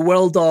in the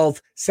world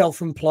of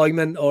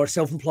self-employment or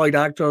self-employed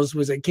actors?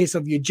 Was it a case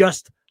of you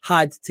just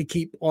had to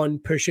keep on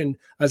pushing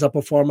as a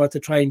performer to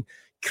try and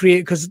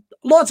create, because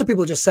lots of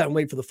people just sit and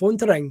wait for the phone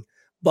to ring,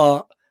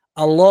 but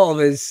a lot of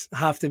us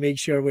have to make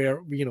sure we're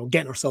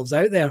getting ourselves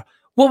out there.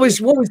 What was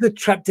the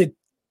trip to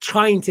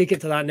try and take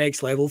it to that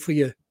next level for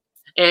you?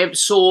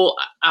 The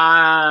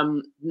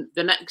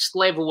next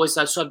level was,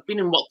 so I'd been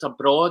and worked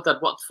abroad.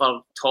 I'd worked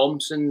for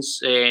Thompson's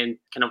and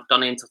kind of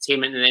done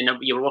entertainment, and then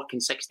you were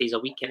working 6 days a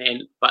week,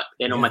 but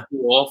then on my day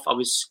off I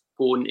was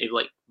going to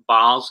like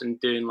bars and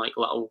doing like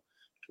little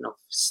kind of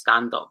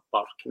stand up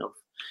or kind of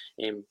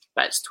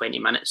bits, 20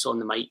 minutes on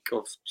the mic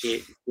of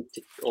to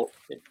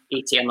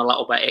earn a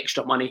little bit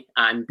extra money,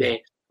 and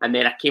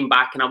then I came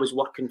back and I was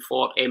working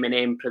for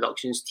M&M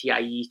Productions,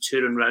 TIE,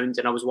 touring round,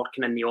 and I was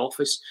working in the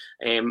office,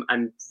 and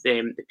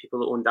the people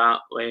that owned that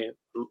were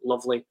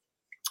lovely,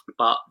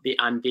 but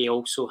they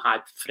also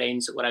had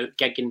friends that were out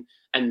gigging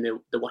in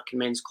the working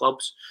men's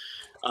clubs,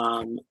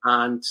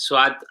 and so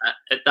at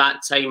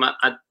that time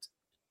I'd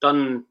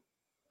done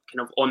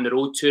kind of on the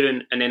road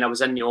touring, and then I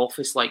was in the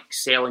office like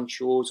selling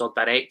shows or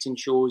directing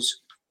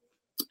shows,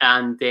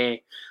 and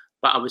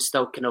but I was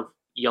still kind of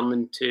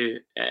yearning to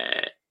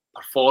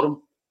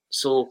perform.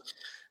 So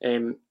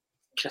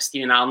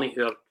Christine and Arnie,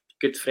 who are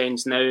good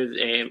friends now,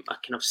 a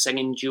kind of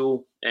singing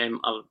duo,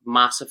 are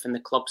massive in the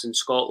clubs in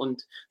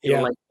Scotland. They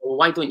were like, well,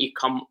 why don't you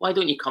come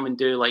and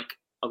do like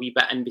a wee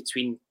bit in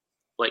between,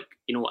 like,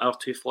 our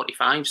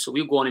 2:45? So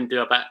we'll go on and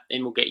do a bit,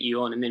 then we'll get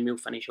you on, and then we'll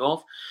finish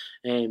off.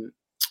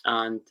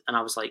 And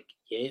I was like,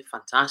 yeah,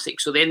 fantastic.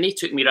 So then they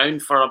took me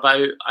around for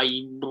about a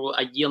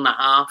year and a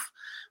half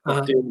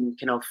of doing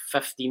kind of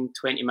 15,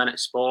 20-minute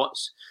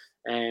spots.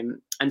 And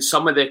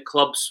some of the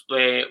clubs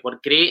were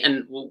great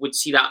and would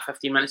see that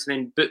 15 minutes and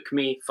then book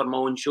me for my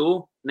own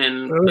show.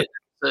 And then,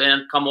 so then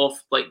I'd come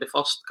off, like the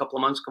first couple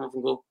of months, come off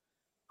and go,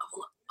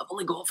 I've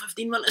only got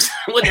 15 minutes.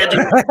 What do I do?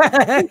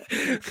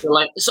 They're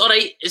like, it's all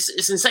right.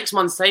 It's in 6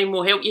 months' time.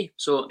 We'll help you.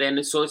 So I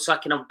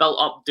kind of built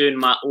up doing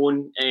my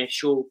own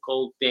show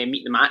called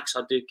Meet the Max.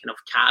 I do kind of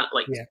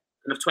kind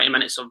of 20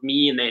 minutes of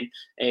me, and then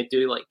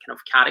do like kind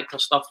of character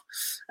stuff.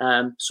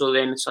 So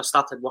I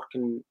started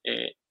working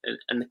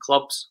in the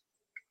clubs,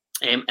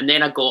 and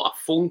then I got a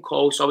phone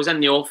call. So I was in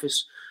the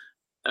office.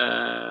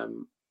 I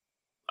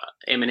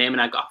Eminem,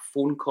 and I got a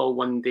phone call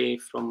one day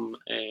from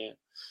a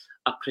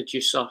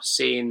producer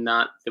saying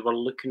that they were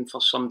looking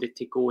for somebody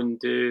to go and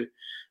do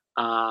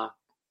a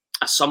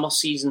summer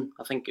season.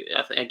 I think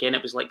again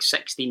it was like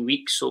 16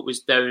 weeks, so it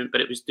was down,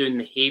 but it was doing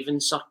the Haven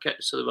circuit.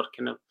 So they were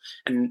kind of,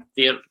 and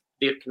they're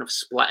kind of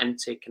split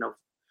into kind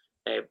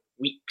of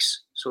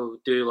weeks. So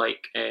do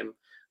like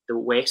the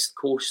West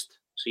Coast.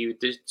 So you would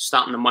do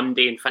start on the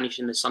Monday and finish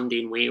on the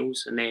Sunday in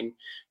Wales, and then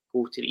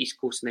go to the East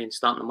Coast and then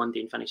start on the Monday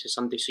and finish the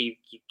Sunday. So you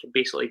can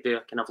basically do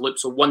a kind of loop.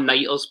 So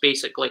one-nighters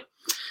basically.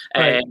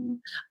 Right.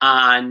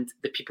 And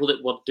the people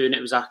that were doing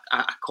it was a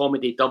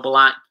comedy double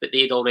act, but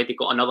they'd already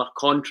got another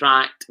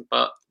contract,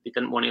 but they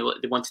didn't want to.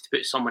 They wanted to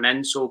put someone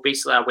in. So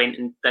basically, I went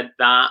and did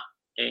that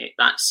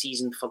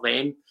season for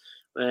them,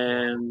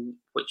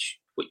 which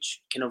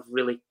kind of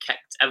really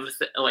kicked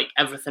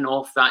everything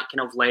off. That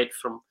kind of led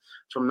from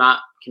that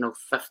kind of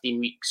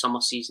 15-week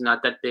summer season. I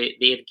did the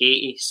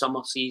Airgate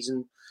summer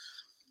season.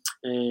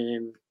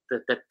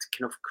 That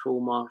kind of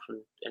Chroma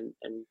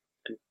and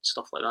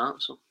stuff like that.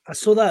 So I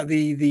saw that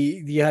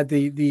you had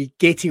the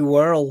Gatey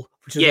Whirl,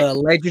 which is a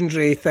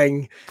legendary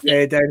thing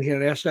down here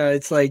in Ayrshire.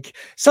 It's like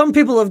some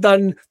people have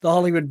done the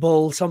Hollywood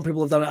Bowl, some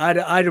people have done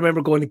it. I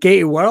remember going to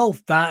Gatey Whirl.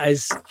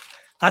 That's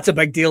a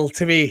big deal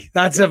to me.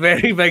 That's a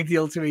very big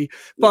deal to me.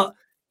 But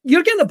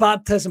you're getting a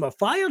baptism of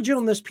fire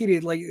during this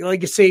period, like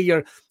you say,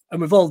 and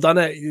we've all done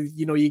it.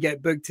 You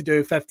get booked to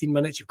do 15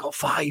 minutes, you've got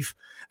 5.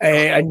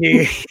 And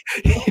you,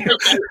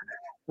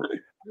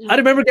 I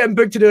remember getting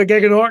booked to do a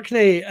gig in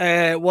Orkney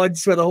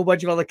once with a whole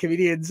bunch of other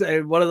comedians,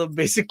 and one of them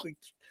basically,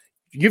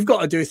 you've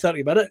got to do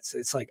 30 minutes.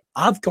 It's like,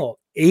 I've got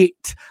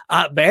 8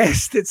 at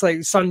best. It's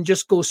like, son,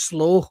 just go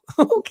slow.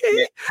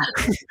 Okay.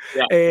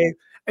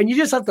 And you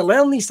just have to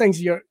learn these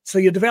things. You're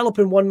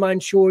developing one-man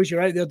shows.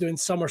 You're out there doing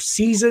summer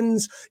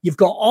seasons. You've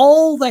got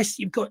all this.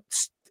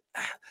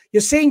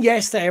 You're saying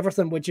yes to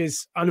everything, which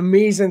is an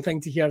amazing thing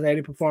to hear to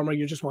any performer.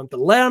 You just want to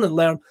learn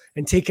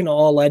and taking it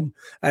all in.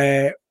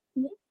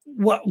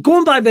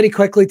 Going back very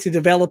quickly to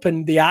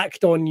developing the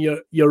act on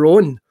your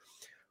own,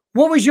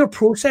 what was your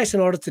process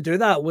in order to do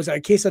that? Was it a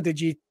case of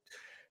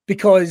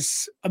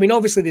because, I mean,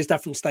 obviously there's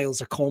different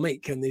styles of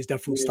comic and there's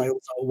different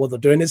styles of what they're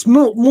doing. It's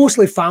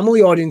mostly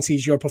family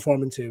audiences you're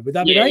performing to. Would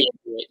that be right?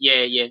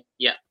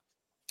 Yeah.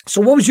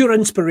 So what was your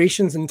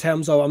inspirations in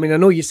terms of, I mean, I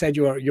know you said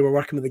you were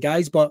working with the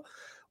guys, but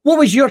what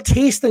was your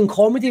taste in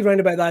comedy around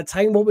about that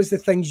time? What was the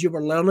things you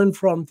were learning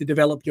from to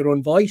develop your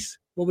own voice?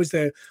 What was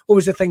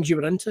the things you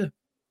were into?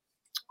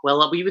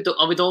 Well,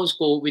 I would always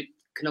we'd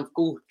kind of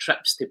go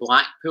trips to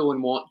Blackpool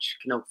and watch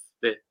kind of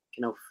the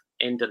kind of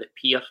end of the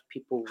pier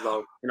people,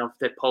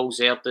 the Paul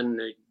Zerdin,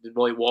 the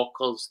Roy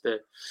Walkers, the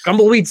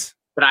Grumbleweeds.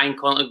 Brian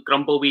Conlon,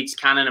 Grumbleweeds,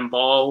 Cannon and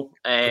Ball.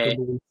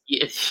 The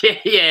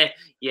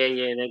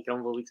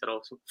Grumbleweeds are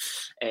awesome.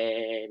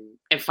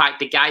 In fact,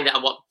 the guy that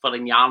I worked for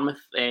in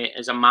Yarmouth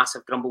is a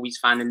massive Grumbleweeds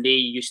fan, and they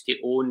used to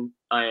own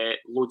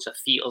loads of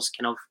theatres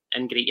kind of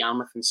in Great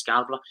Yarmouth and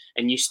Scarborough,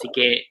 and used to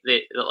get the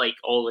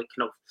all the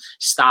kind of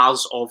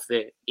stars of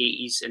the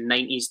 80s and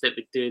 90s that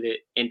would do the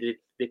end of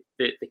the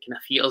kind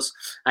of theatres.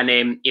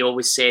 And he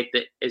always said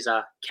that as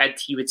a kid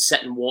he would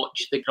sit and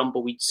watch the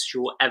Grumbleweeds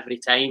show every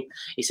time.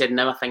 He said,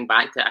 now I think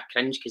back to it, I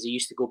cringe, because he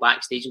used to go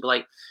backstage and be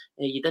like,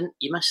 you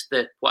missed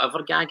the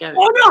whatever gag out.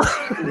 Oh no!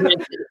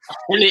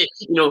 And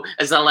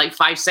as a like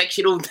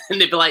 5-6-year-old,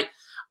 and they'd be like,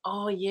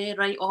 oh yeah,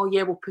 right, oh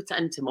yeah, we'll put it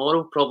in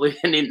tomorrow probably.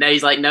 And then now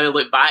he's like, now I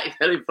look back,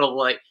 they're probably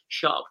like,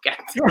 shut up, kid.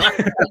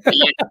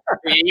 You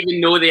even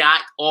know the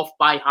act off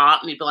by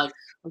heart, and he'd be like,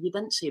 oh, you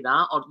didn't say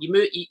that, or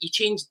you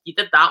changed, you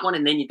did that one,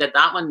 and then you did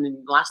that one,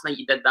 and last night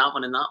you did that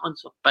one and that one.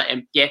 So, but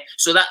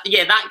so that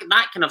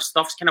kind of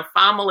stuff's kind of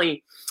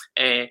family,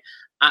 and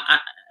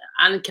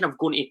kind of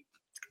going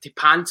to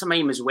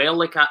pantomime as well.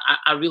 Like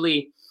I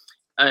really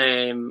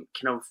kind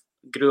of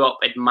grew up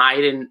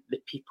admiring the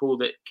people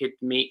that could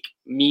make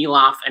me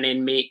laugh, and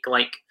then make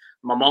like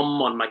my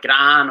mum or my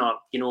gran or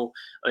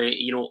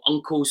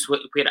uncles where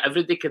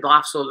everybody could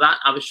laugh. So that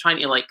I was trying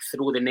to like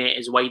throw the net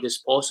as wide as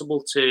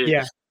possible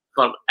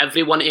for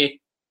everyone to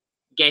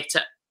get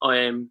it.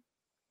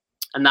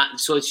 And that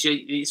so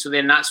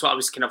then that's what I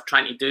was kind of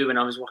trying to do when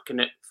I was working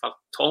for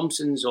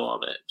Thompson's or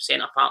at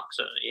Centre Parks,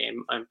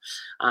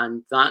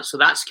 and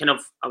that's kind of,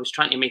 I was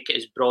trying to make it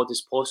as broad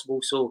as possible.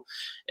 So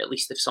at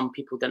least if some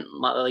people didn't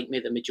like me,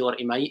 the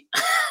majority might.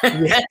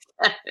 Yeah.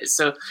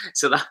 so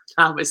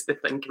that was the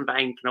thinking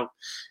behind kind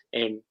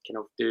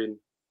of doing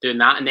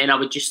that, and then I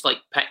would just like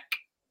pick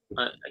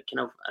kind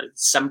of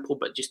simple,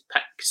 but just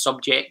pick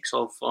subjects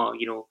of I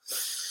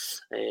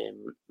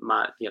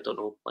don't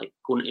know, like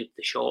going to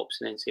the shops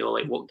and then say, oh,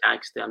 like what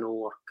gags do I know,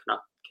 or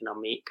can I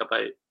make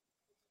about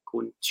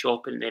going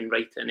shopping, and then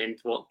write it, and then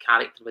what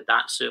character would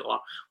that suit,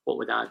 or what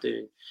would I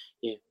do?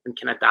 And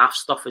kind of daft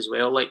stuff as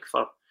well, like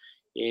for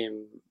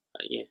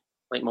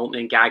like my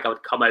opening gag, I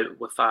would come out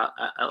with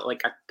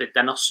the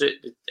dinner suit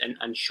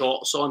and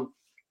shorts on,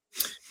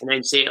 and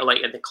then say to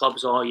like at the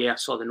clubs, oh yeah, I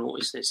saw the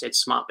notice and it said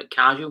smart but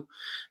casual,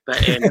 but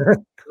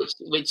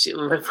which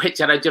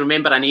I do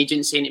remember an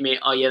agent saying to me,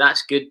 "Oh yeah,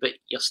 that's good, but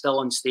you're still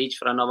on stage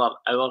for another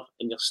hour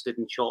and you're stood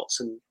in shorts."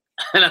 And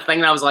and I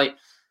think I was like,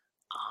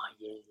 "Oh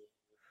yeah."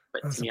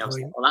 But That's to me, the I was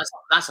like, point. "Well,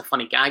 that's a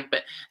funny gag."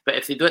 But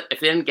if they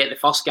didn't get the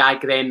first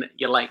gag, then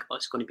you're like, "Oh,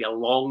 it's going to be a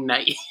long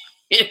night."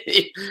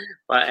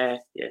 But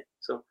yeah,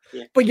 so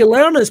yeah. But you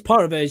learn as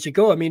part of it as you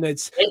go. I mean,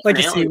 it's like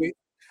I say, Definitely.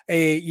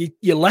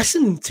 you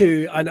listen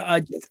to, and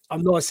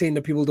I'm not saying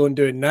that people don't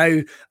do it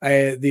now.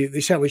 They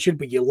certainly should,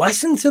 but you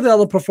listen to the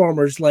other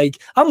performers.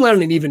 Like I'm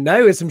learning even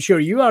now, as I'm sure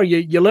you are.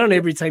 You learn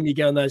every time you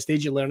get on that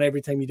stage. You learn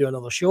every time you do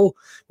another show.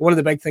 One of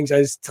the big things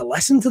is to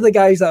listen to the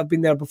guys that have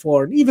been there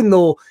before. And even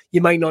though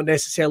you might not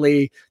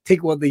necessarily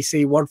take what they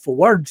say word for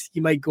word,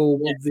 you might go,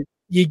 well,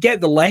 you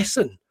get the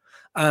lesson,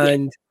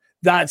 and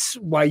that's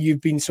why you've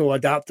been so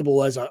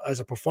adaptable as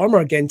a performer.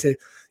 Again, to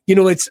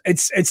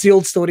it's the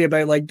old story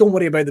about like, don't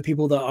worry about the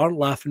people that aren't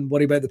laughing,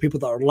 worry about the people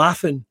that are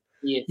laughing.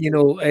 Yeah.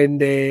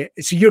 And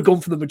so you're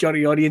going for the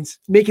majority audience,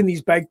 making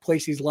these big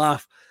places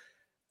laugh.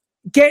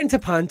 Get into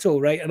Panto,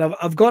 right? And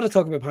I've got to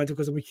talk about Panto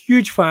because I'm a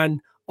huge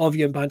fan of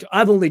you in Panto.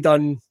 I've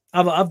done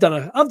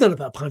a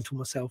bit of Panto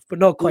myself, but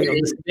not quite on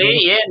this.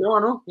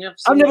 No. Yeah,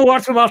 I've never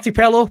worked with Marty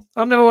Pello.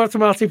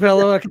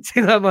 I can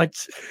say that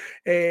much.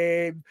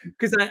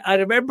 Because I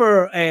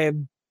remember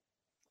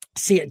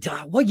seeing,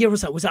 what year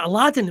was that? Was it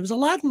Aladdin? It was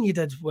Aladdin you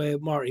did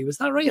with Marty. Was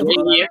that right?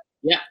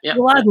 Yeah.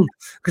 Aladdin.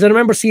 Because I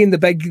remember seeing the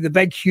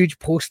big, huge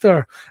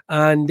poster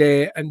and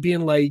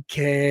being like,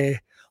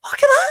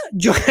 look at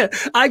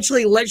that.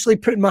 Actually, literally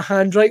putting my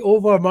hand right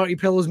over Marty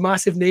Pello's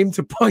massive name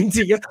to point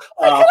to you. Look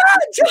at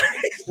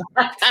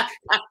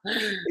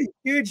that.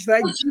 Huge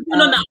thing.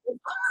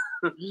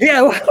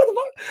 Yeah,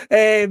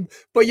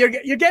 but you're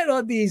getting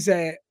on these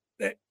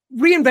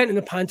reinventing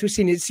the Panto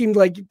scene. It seemed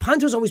like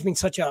Panto's always been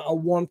such a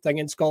warm thing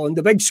in Scotland.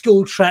 The big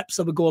school trips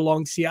that would go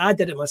along to see. I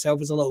did it myself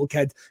as a little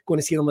kid, going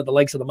to see them at the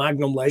likes of the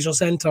Magnum Leisure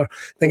Centre,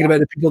 thinking about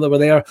the people that were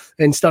there,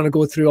 and starting to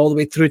go through all the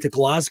way through to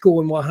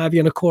Glasgow and what have you.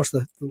 And of course,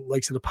 the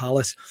likes of the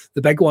Palace,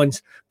 the big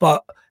ones.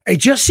 But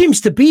it just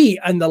seems to be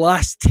in the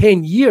last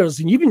 10 years,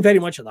 and you've been very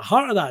much at the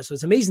heart of that. So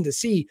it's amazing to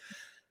see.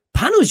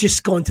 Panto's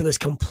just gone to this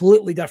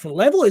completely different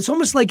level. It's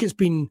almost like it's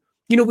been,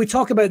 we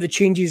talk about the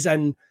changes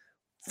in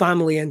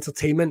family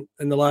entertainment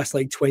in the last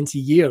like 20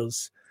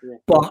 years. Yeah.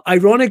 But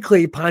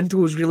ironically,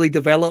 Panto's really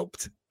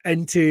developed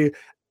into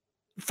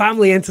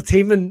family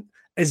entertainment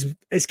is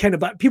kind of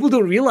bad. People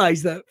don't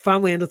realize that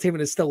family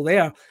entertainment is still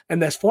there in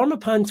this form of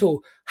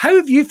Panto. How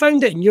have you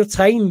found it in your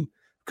time?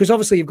 Because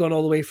obviously you've gone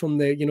all the way from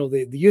the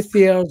youth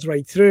years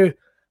right through.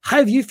 How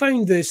have you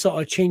found the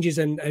sort of changes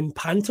in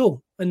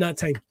Panto in that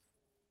time?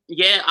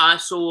 Yeah,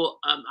 so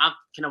I've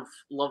kind of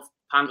loved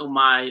Panto.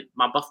 My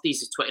birthday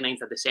is the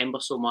 29th of December,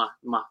 so my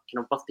kind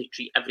of birthday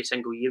treat every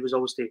single year was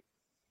always to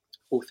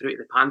go through to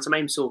the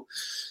pantomime. So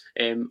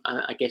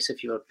I guess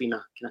if you've ever been a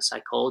kind of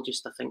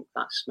psychologist, I think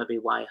that's maybe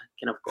why I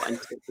kind of got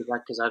into it,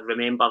 because I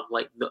remember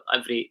like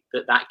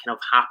that kind of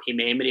happy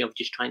memory of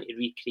just trying to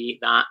recreate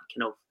that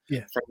kind of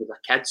thing as a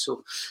kid.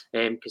 So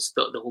because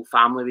the whole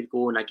family would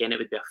go, and again it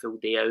would be a full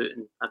day out,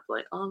 and I'd be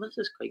like, oh, this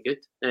is quite good.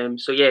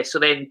 So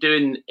then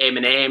doing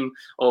M&M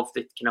of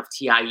the kind of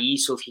TIE.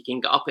 So if you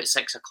can get up at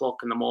 6 o'clock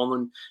in the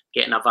morning,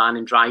 get in a van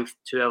and drive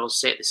 2 hours,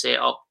 set the set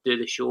up, do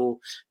the show,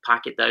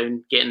 pack it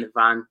down, get in the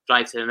van,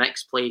 drive to the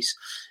next place.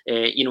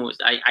 A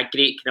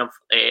great kind of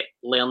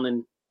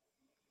learning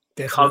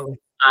curve.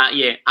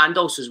 And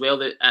also as well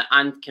that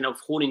and kind of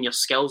honing your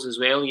skills as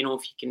well. If you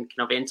can kind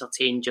of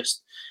entertain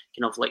just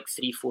kind of like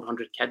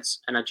 300-400 kids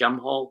in a gym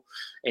hall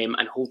and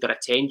hold their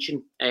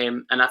attention.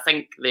 And I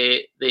think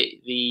the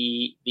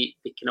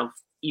kind of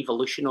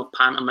evolution of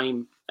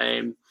pantomime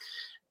kind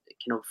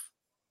of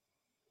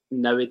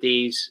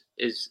nowadays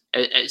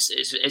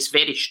it's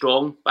very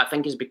strong, but I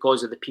think it's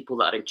because of the people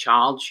that are in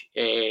charge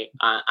and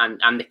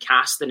the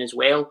casting as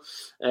well.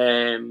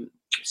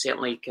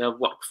 Certainly I've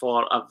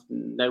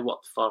now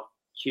worked for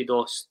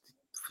Kudos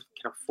for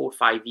kind of 4 or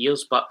 5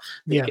 years, but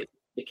the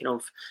kind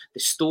of the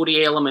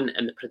story element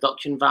and the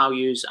production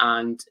values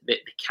and the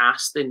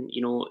casting,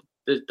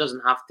 there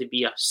doesn't have to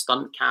be a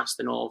stunt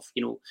casting of,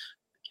 kind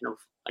of,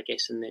 I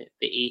guess in the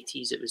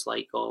 80s it was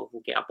like, oh,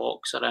 we'll get a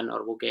boxer in,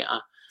 or we'll get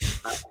a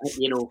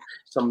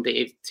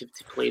somebody to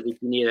play the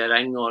Genie of the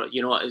Ring, or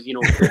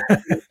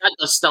that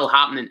does still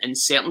happen in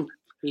certain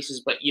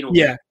cases, but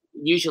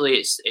usually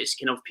it's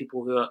kind of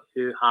people who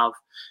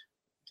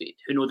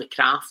know the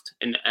craft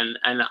and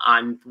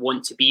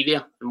want to be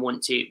there and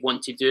want to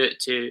do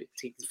it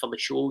for the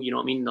show. You know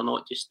what I mean? They're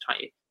not just trying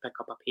to pick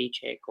up a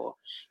paycheck or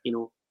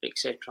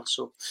etc.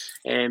 So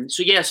I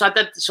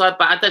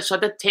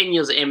did 10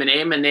 years at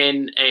M&M, and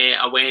then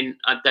I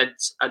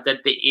did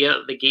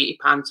the Gaiety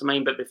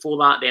pantomime, but before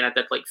that then I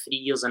did like 3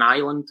 years in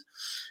Ireland.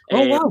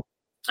 Oh wow.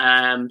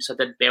 So I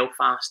did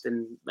Belfast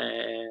and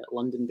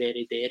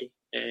Londonderry, Derry.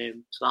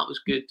 So that was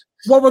good.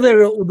 What were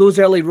those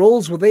early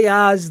roles? Were they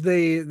as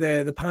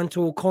the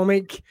Panto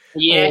comic?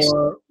 Yes.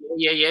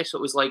 Yeah. So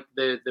it was like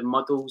the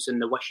muddles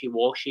and the wishy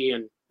washy,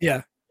 and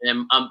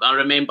I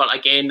remember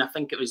again. I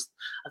think it was.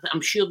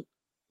 I'm sure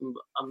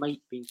I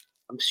might be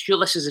I'm sure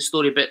this is the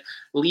story, but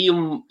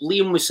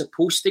Liam was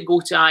supposed to go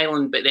to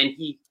Ireland, but then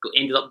he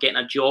ended up getting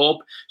a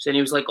job. So then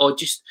he was like,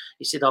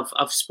 he said,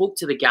 I've spoke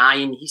to the guy,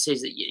 and he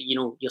says that,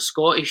 you're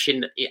Scottish,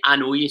 and I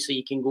know you, so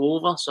you can go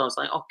over. So I was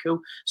like, oh, cool.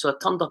 So I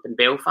turned up in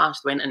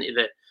Belfast, went into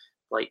the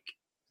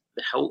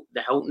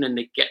Hilton, and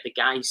the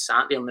guys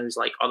sat there, and there was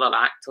like other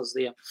actors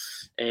there.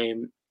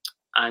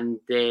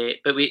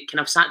 But we kind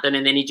of sat down,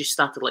 and then he just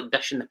started like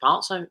dishing the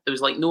parts out. There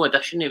was like no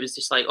audition. It was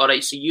just like, all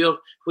right, so you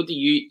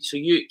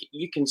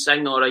can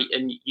sing, all right,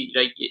 and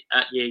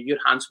you're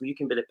handsome. You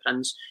can be the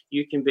prince.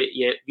 You can be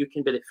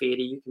the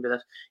fairy. You can be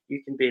this.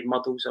 You can be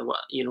Muddles or what.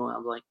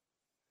 I'm like,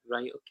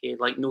 right, okay,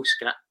 like no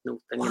script,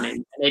 no thing,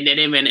 and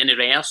then went in the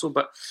rehearsal.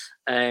 But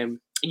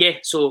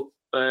did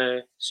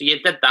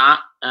that.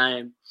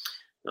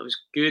 That was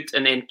good,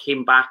 and then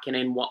came back and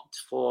then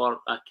worked for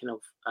a kind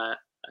of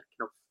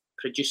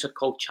producer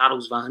called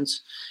Charles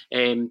Vance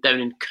down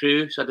in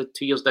Crewe. So I did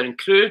 2 years down in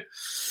Crewe,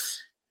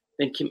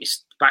 then came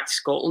back to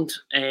Scotland,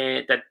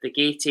 did the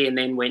Gaiety, and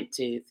then went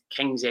to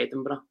King's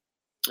Edinburgh,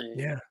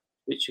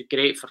 which was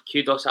great for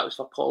Kudos. That was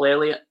for Paul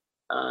Elliott,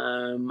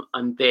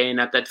 and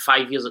then I did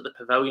 5 years at the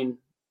Pavilion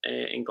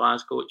in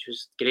Glasgow, which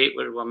was great,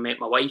 where I met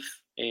my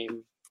wife,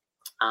 and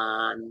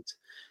then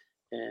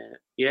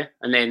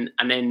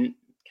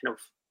kind of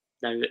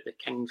now at the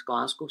King's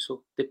Glasgow.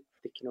 So they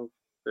kind of,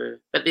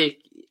 but they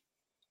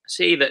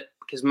say that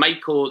because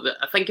Michael,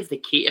 I think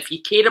if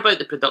you care about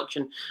the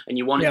production and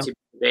you want it to be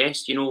the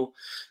best,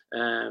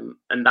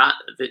 and that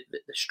the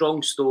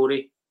strong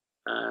story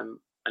and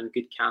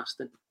good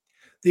casting,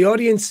 the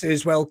audience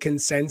as well can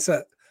sense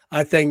it.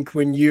 I think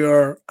when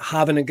you're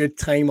having a good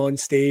time on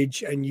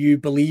stage and you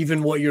believe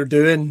in what you're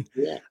doing,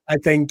 I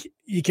think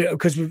you can,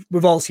 because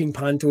we've all seen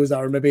pantos that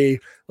are maybe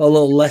a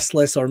little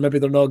listless, or maybe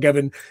they're not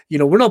given,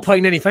 we're not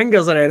pointing any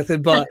fingers or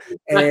anything, but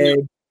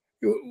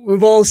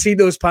we've all seen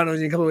those pantos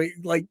and you come away,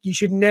 like, you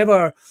should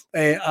never,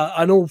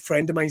 an old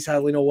friend of mine,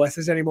 sadly not with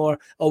us anymore,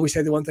 always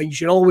said the one thing: you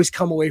should always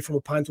come away from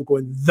a panto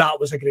going, that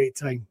was a great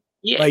time.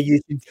 Yeah, like you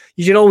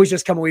should always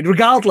just come away,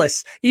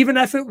 regardless, even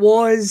if it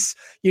was,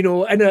 in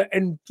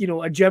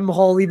a gym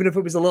hall, even if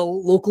it was a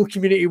little local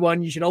community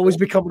one, you should always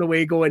be coming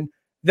away going,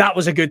 that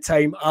was a good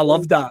time. I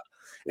love that.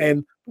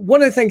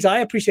 One of the things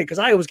I appreciate, because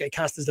I always get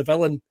cast as the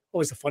villain,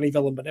 always a funny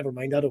villain, but never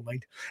mind, I don't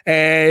mind.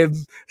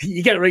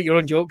 You get to write your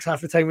own jokes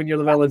half the time when you're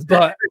the villain,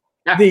 but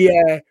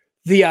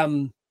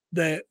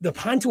the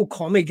panto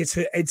comic,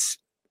 it's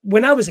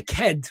when I was a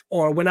kid,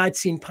 or when I'd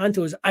seen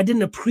pantos, I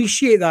didn't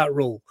appreciate that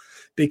role,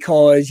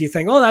 because you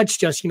think, oh, that's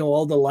just,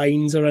 all the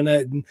lines are in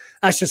it, and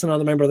that's just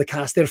another member of the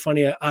cast. They're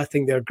funny. I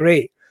think they're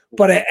great.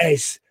 But it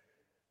is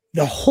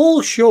the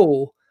whole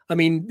show. I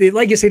mean,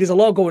 like you said, there's a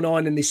lot going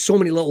on, and there's so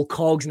many little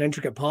cogs and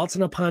intricate parts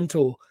in a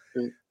panto.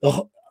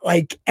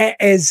 Like, it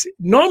is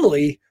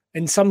normally,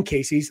 in some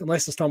cases,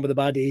 unless they're starting with a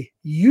baddie,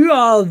 you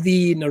are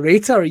the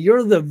narrator,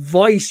 you're the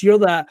voice, you're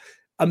that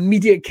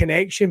immediate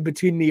connection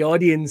between the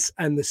audience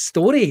and the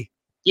story.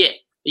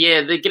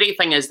 Yeah, the great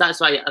thing is, that's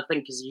why I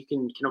think, is you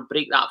can kind of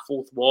break that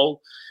fourth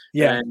wall.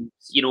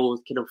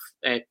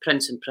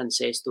 Prince and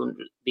princess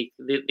they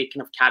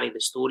kind of carry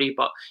the story,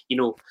 but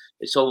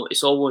it's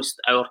almost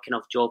our kind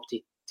of job to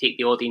take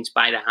the audience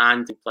by the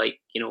hand,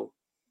 and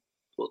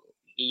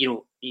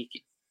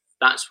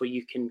that's where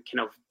you can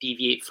kind of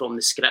deviate from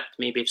the script.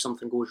 Maybe if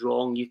something goes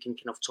wrong, you can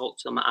kind of talk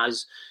to them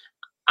as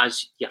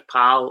your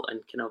pal,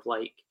 and kind of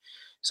like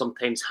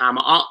sometimes ham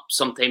it up,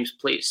 sometimes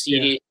play it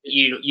serious.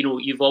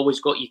 You've always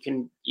got, you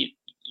can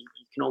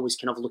always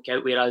kind of look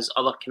out, whereas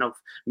other kind of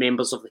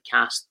members of the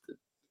cast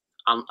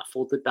aren't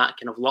afforded that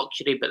kind of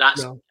luxury. But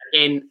that's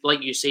again,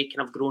 like you say,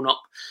 kind of grown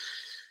up.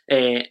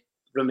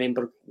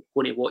 Remember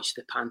going to watch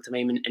the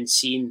pantomime and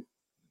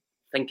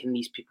thinking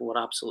these people were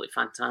absolutely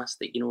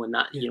fantastic, and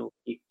that you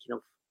kind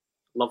of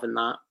loving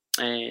that.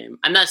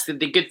 And that's the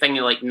good thing.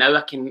 Like, now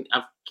I can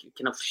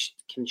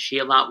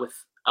share that with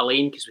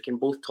Elaine, because we can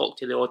both talk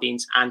to the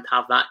audience and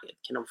have that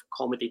kind of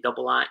comedy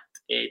double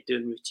act,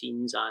 doing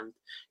routines, and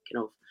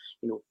kind of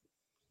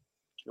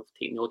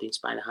taking the audience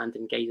by the hand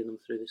and guiding them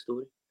through the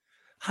story.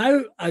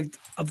 How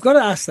I've got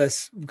to ask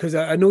this, because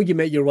I know you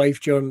met your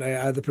wife during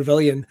the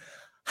Pavilion.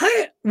 How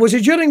was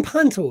it during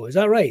panto? Is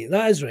that right?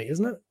 That is right,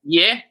 isn't it?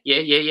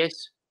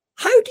 Yes.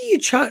 How do you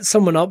chat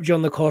someone up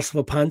during the course of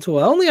a panto?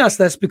 I only ask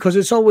this because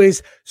it's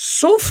always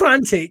so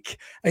frantic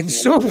and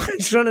so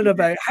much running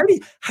about.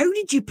 How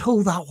did you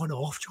pull that one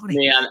off, Johnny?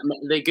 Yeah,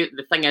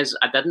 the thing is,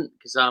 I didn't,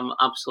 because I'm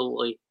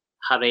absolutely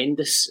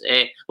horrendous.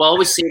 Well, I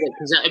always say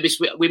that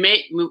because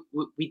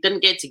we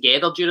didn't get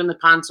together during the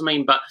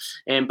pantomime, but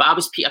I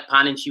was Peter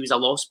Pan and she was a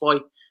Lost Boy.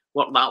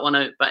 Worked that one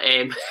out, but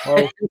it's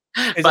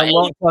a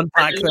lot to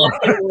unpack there.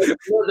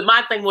 The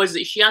mad thing was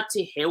that she had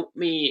to help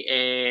me.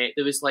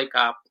 There was like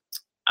I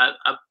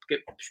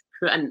get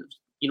put in,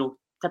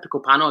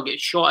 typical panel. I get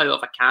shot out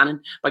of a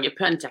cannon, but I get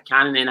put into a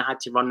cannon, and I had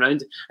to run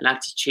around, and I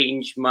had to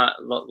change my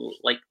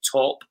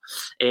top,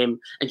 and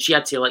she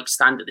had to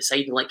stand at the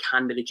side and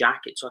hand me the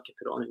jacket so I could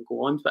put it on and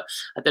go on. But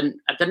I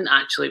didn't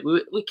actually.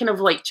 We kind of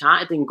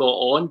chatted and got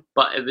on,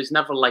 but it was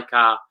never like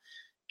a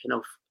kind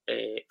of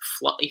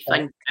flirty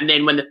thing. And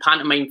then when the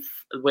pantomime,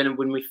 when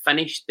we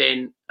finished,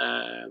 then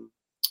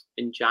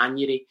in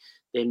January,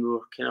 then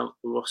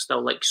we were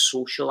still like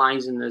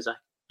socialising as a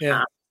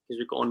cast because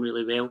we got on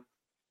really well.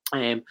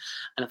 And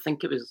I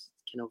think it was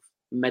kind of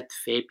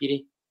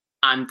mid-February.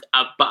 And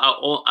I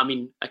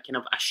kind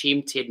of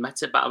ashamed to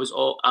admit it, but I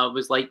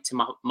was like to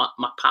my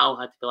pal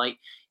had to be like,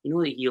 you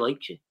know that he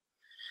likes you.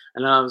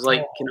 And I was like,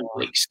 kind of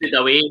like stood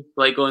away,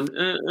 like going,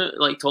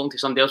 like talking to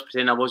somebody else,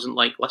 pretending I wasn't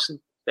like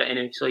listening. But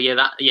anyway, so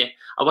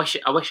I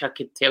wish I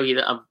could tell you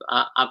that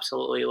I've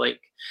absolutely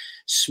like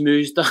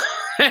smoothed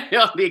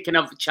they kind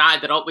of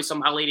chatted it up with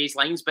some hilarious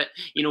lines. But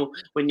you know,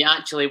 when it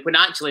actually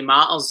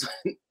matters,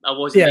 I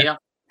wasn't there.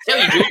 Tell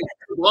you,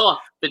 Joe,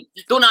 but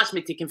don't ask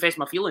me to confess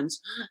my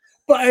feelings.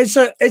 But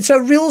it's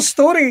a real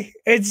story.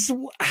 It's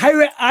how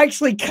it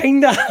actually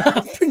kind of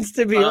happens,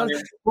 to be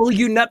honest. Will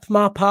you nip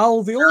my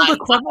pal? The old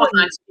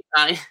equivalent.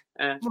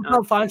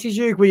 What fancies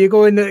you? Where you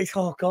going?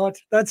 Oh God,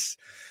 that's.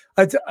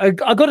 I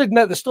got to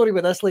admit the story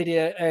with this lady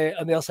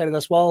on the other side of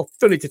this wall.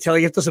 Don't need to tell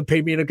you, it doesn't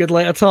pay me in a good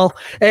light at all.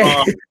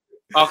 Oh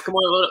come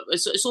on!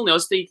 It's only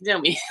us two. You can tell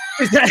me.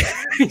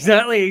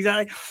 exactly.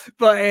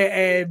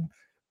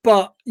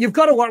 But you've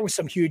got to work with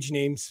some huge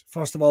names.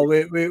 First of all,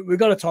 we've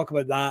got to talk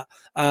about that.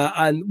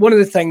 And one of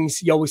the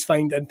things you always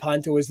find in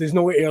Panto is there's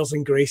no airs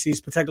and graces,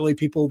 particularly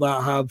people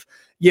that have.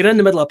 You're in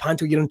the middle of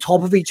Panto, you're on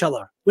top of each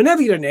other.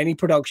 Whenever you're in any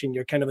production,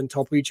 you're kind of on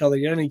top of each other.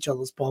 You're in each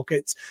other's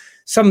pockets.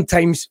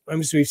 Sometimes,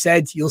 as we've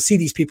said, you'll see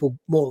these people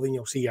more than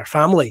you'll see your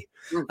family.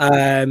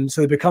 So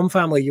they become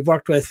family. You've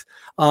worked with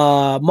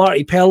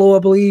Marty Pello, I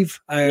believe.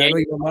 I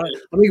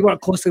know you work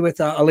closely with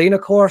Elaine,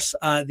 of course,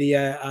 at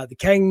the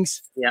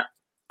Kings. Yeah.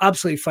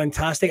 Absolutely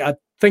fantastic.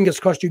 Fingers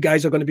crossed you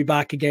guys are going to be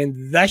back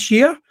again this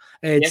year.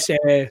 It's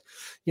if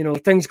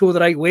things go the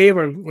right way,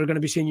 we're going to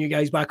be seeing you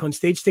guys back on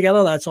stage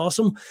together. That's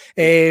awesome.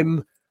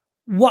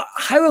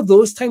 How have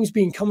those times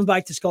been coming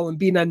back to Scotland?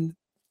 Being in,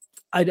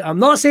 I'm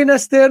not saying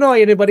this to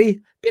annoy anybody,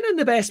 being in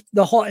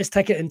the hottest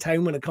ticket in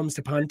town when it comes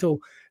to Panto.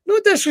 No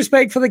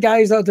disrespect for the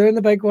guys that are doing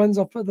the big ones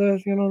up at the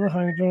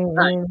Hydro.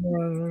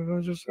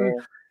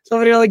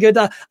 Somebody really good.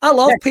 I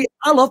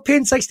love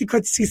paying 60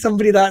 quid to see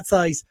somebody that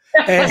size.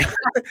 I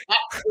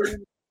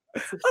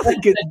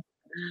think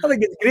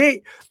it's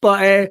great.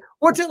 But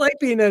what's it like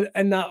being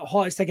in that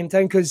hottest ticket in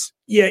town? Because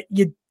you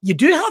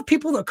do have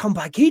people that come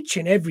back each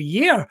and every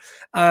year,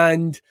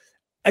 and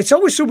it's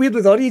always so weird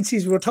with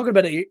audiences. We were talking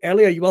about it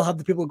earlier. You will have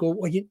the people go,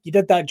 "Well, you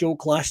did that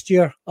joke last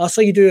year. I saw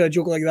you do a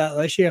joke like that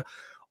this year,"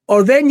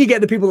 or then you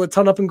get the people that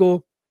turn up and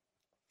go,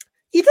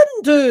 "You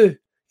didn't do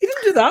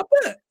that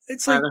bit."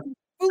 It's like.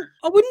 Well,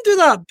 I wouldn't do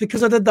that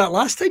because I did that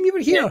last time you were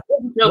here.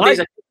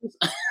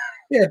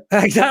 Yeah,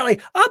 exactly.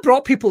 I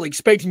brought people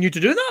expecting you to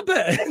do that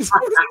bit. It's a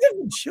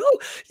different show.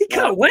 You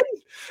can't win.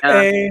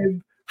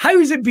 How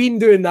has it been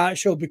doing that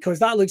show? Because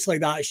that looks like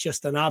that is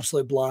just an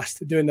absolute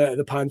blast doing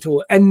the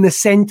Panto in the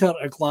centre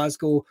of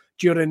Glasgow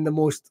during the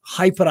most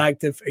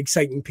hyperactive,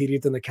 exciting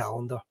period in the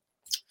calendar.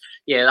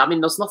 Yeah, I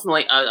mean, there's nothing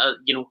like a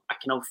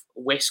kind of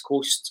West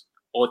Coast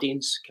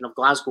audience, kind of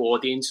Glasgow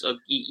audience, or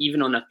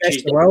even on a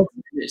Tuesday.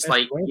 It's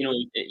like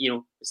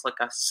it's like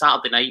a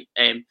Saturday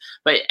night.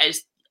 But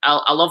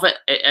I love it.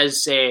 It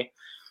is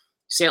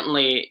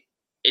certainly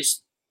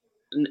it's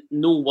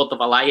no word of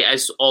a lie. It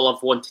is all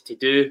I've wanted to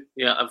do.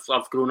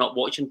 I've grown up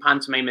watching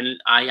pantomime,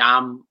 and I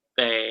am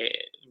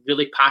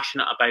really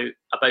passionate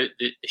about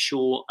the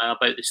show,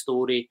 about the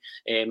story,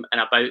 and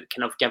about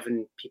kind of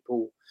giving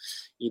people.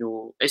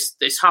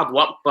 It's hard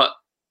work, but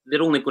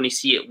they're only going to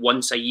see it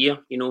once a year.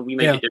 We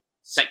might be doing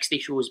 60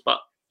 shows, but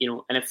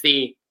and if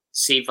they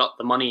save up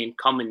the money and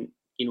come and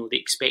they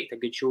expect a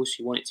good show, so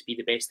you want it to be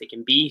the best it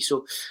can be.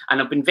 So,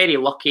 and I've been very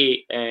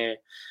lucky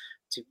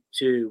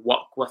to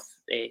work with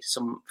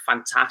some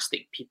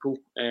fantastic people,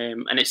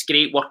 and it's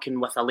great working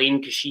with Elaine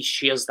because she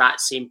shares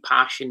that same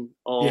passion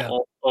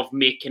of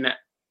making it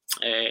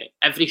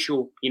every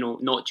show,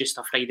 not just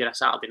a Friday or a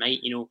Saturday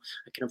night,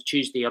 a kind of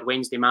Tuesday or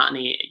Wednesday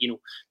matinee.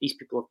 These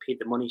people have paid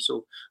the money,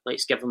 so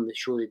let's give them the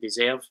show they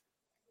deserve.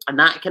 And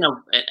that kind of,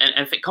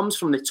 and if it comes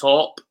from the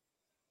top,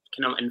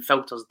 kind of, and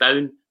filters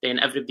down, then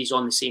everybody's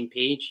on the same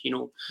page.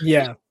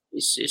 Yeah.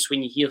 It's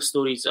when you hear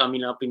stories. I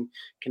mean, I've been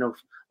kind of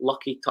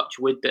lucky, touch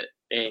wood, that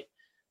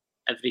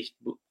every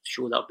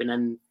show that I've been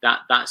in,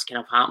 that's kind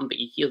of happened. But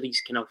you hear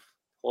these kind of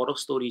horror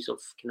stories of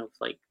kind of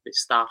like the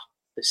star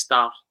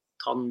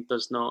turn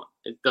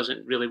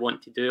doesn't really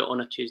want to do it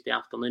on a Tuesday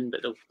afternoon,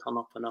 but they'll turn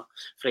up on a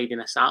Friday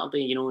and a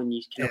Saturday, and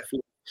you kind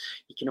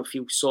of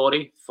feel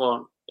sorry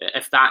for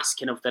if that's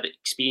kind of their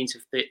experience,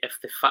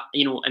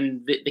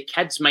 and the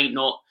kids might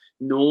not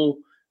know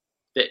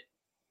that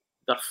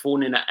they're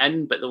phoning it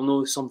in, but they'll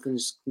know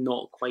something's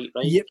not quite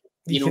right. Yep,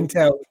 you can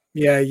tell.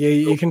 Yeah,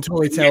 you can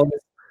totally tell.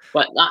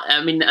 But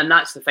and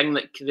that's the thing,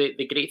 that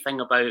the great thing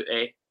about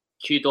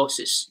Kudos,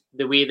 it's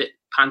the way that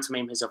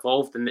pantomime has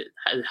evolved and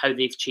how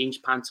they've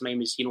changed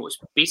pantomime is, it's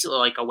basically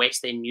like a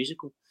West End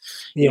musical.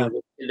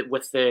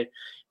 With the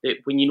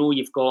when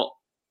you've got,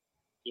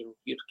 you're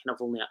kind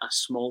of only a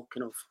small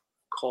kind of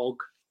cog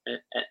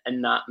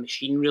in that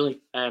machine,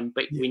 really.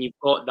 But when you've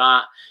got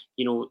that,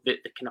 you know, the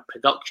kind of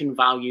production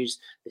values,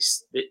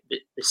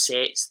 the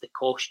sets, the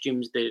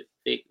costumes, the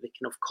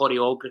kind of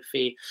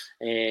choreography,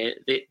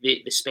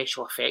 the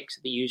special effects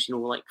that they use, you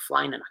know, like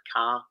flying in a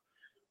car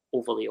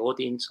over the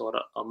audience, or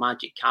a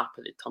magic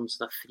carpet that turns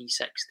to a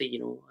 360, you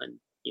know, and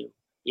you know,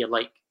 you're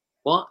like,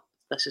 what?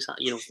 This is,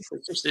 you know,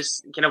 it's just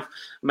this kind of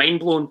mind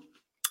blown.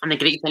 And the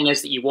great thing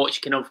is that you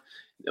watch kind of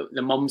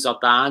the mums or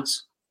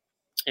dads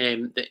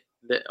that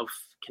have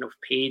kind of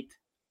paid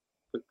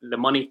the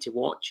money to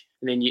watch,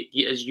 and then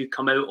as you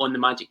come out on the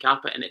magic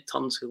carpet and it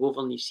turns over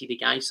and you see the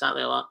guy sat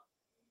there like,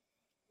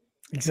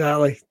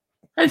 exactly.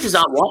 How does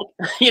that work?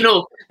 you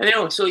know,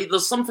 so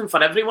there's something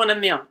for everyone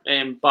in there.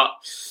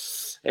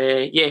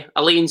 Yeah,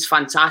 Elaine's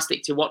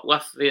fantastic to work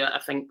with.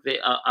 I think that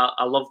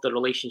I love the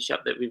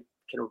relationship that we've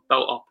kind of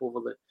built up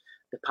over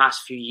the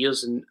past few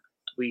years, and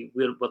we're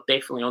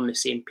definitely on the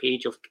same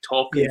page of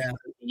talking. Yeah.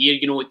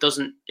 You know, it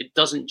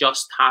doesn't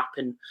just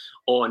happen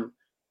on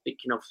the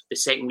kind of the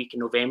second week in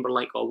November,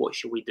 like, oh, what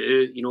should we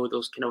do? You know,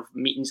 those kind of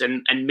meetings,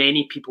 and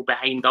many people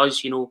behind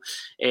us. You know,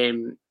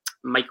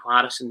 Michael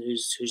Harrison,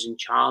 who's in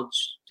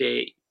charge.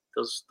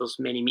 There's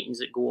many meetings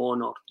that go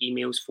on, or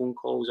emails, phone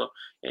calls, or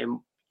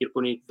you're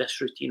going to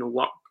this routine of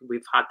work.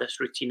 We've had this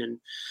routine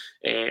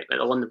at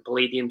the London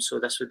Palladium, so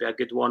this would be a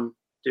good one.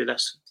 Do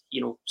this,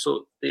 you know.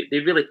 So they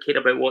really care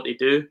about what they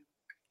do.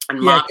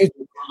 And yeah,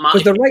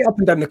 because they're right up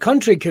and down the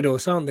country,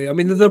 kiddos, aren't they? I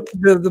mean,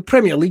 they're the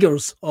Premier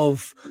Leaguers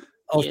of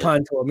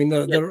Panto. I mean,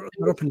 they're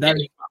up and down.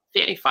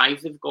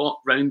 35 they've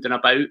got round and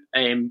about,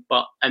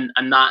 but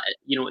and that,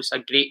 you know, it's a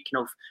great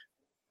kind of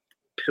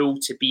pool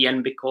to be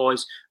in,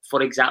 because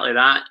for exactly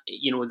that,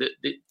 you know,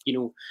 you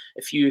know,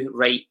 if you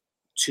write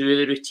 2 of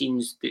the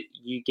routines, that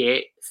you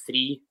get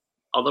 3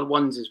 other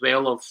ones as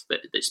well of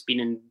that's been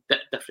in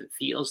different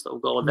theatres that'll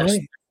go,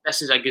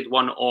 this is a good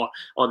one, or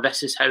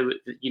this is how,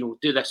 you know,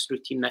 do this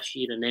routine this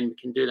year, and then we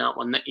can do that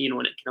one, you know,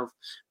 and it kind of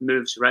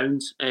moves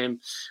around. And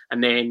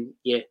then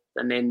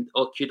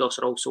kudos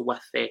are also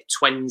with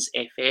Twins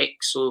FX,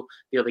 so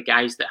they're the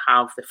guys that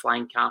have the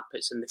flying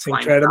carpets and the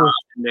flying carpet,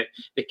 and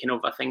the kind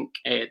of, I think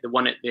the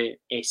one at the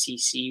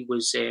SEC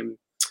was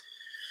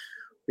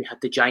we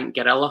had the giant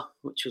gorilla,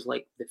 which was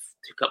like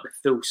took up the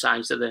full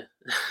size of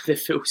the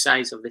full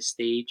size of the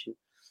stage.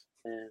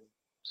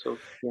 So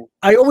yeah,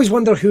 I always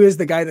wonder who is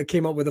the guy that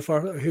came up with the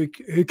first,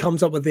 who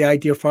comes up with the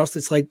idea first.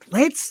 It's like,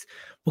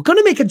 we're going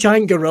to make a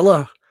giant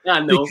gorilla. I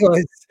know.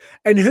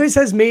 And who's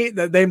his mate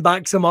that then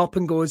backs him up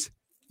and goes,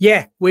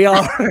 yeah, we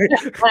are.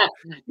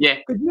 Yeah.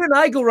 Because you and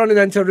I go running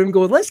into a room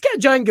going, let's get a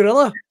giant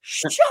gorilla.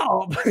 Shut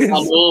up. I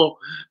know.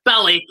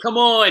 Billy, come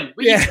on.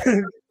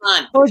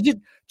 Oh,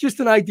 just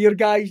an idea,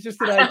 guys.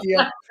 Just an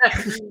idea.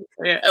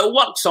 Yeah, it'll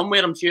work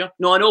somewhere, I'm sure.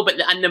 No, I know, but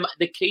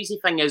the crazy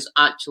thing is,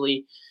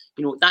 actually,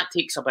 you know, that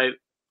takes about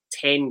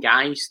 10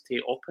 guys to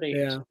operate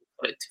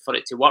for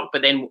it to work.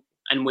 But then,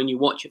 and when you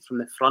watch it from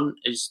the front,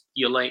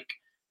 you're like,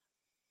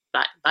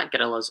 that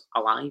gorilla's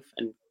alive,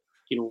 and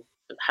you know,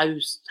 how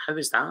is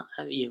that?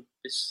 How do you?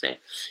 It's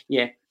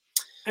yeah.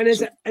 And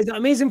is it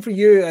amazing for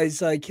you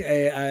as like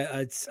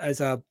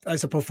as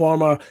a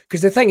performer?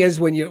 Because the thing is,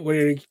 when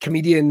you're a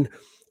comedian,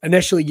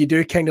 initially you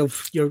do kind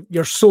of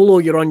you're solo,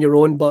 you're on your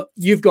own, but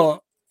you've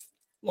got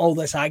all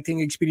this acting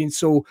experience.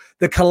 So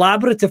the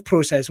collaborative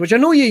process, which I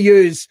know you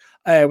use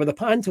with the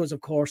Pantos,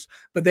 of course,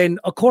 but then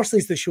of course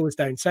there's the shows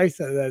down south,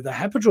 the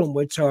Hippodrome,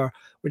 which are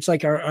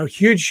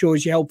huge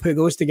shows. You help put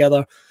those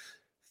together.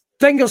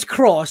 Fingers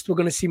crossed, we're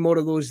going to see more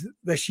of those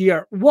this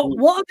year.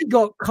 What have you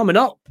got coming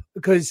up?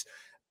 Because,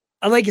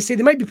 and like I say,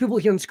 there might be people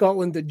here in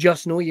Scotland that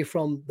just know you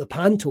from the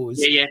Pantos,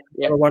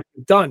 or what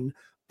you've done,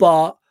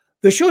 but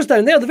the shows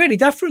down there, they're very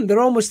different. They're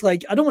almost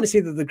like, I don't want to say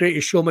they're the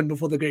Greatest Showman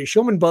before the Greatest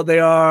Showman, but they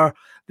are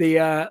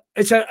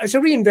it's a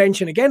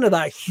reinvention again of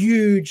that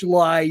huge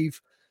live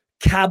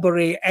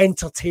cabaret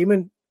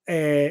entertainment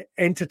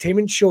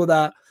show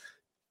that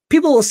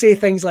people will say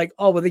things like,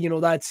 oh, well, you know,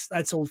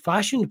 that's old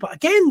fashioned. But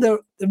again, they're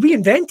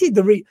reinvented.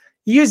 You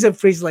use a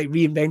phrase like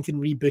reinvented,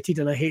 rebooted,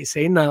 and I hate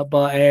saying that,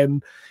 but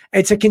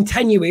it's a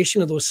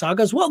continuation of those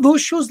sagas. What are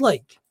those shows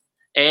like?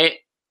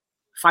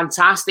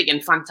 Fantastic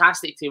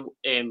to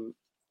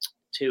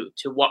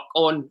work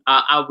on.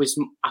 I was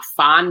a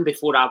fan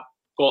before I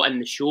got in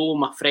the show.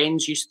 My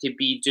friends used to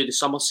do the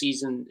summer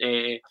season,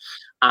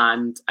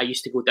 and I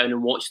used to go down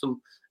and watch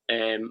them,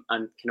 and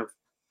kind of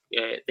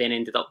then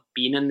ended up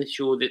being in the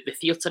show. The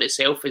theatre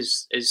itself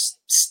is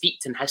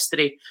steeped in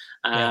history,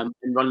 and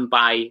run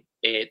by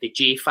the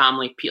J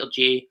family, Peter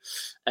J,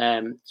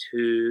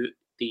 who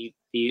they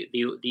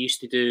used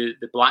to do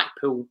the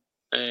Blackpool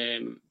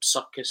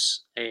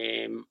circus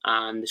and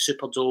the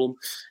Superdome,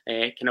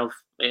 kind of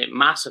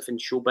massive in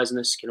show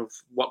business, kind of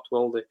worked with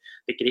all the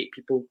great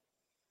people,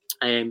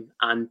 and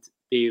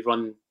they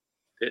run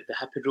the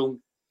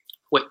Hippodrome,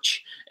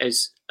 which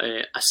is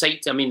a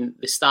site. I mean,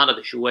 the start of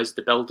the show is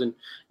the building,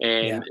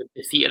 the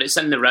theatre. It's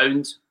in the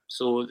round,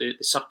 so the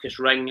circus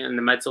ring in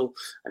the middle,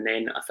 and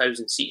then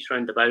 1,000 seats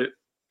round about.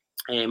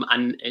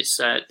 And it's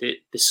the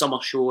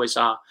summer show is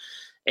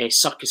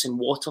circus and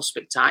water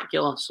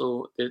spectacular.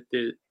 So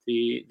the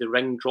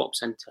ring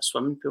drops into a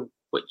swimming pool,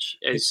 which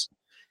is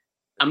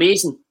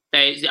amazing.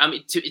 I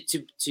mean,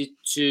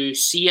 to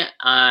see it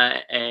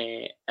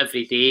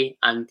every day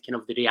and kind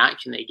of the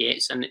reaction that it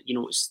gets, and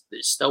it's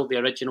still the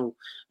original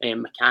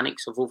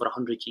mechanics of over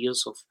 100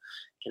 years of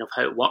kind of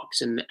how it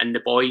works, and the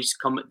boys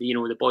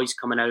the boys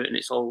coming out, and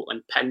it's all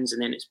on pins,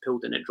 and then it's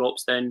pulled and it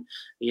drops down.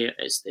 Yeah,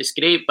 it's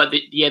great. But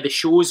the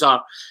shows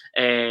are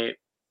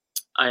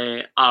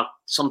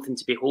something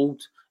to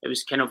behold. It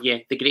was kind of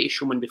The Greatest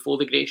Showman before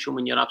The Greatest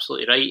Showman. You're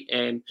absolutely right.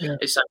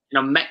 It's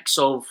a mix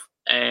of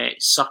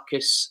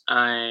circus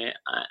and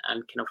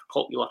kind of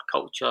popular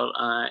culture,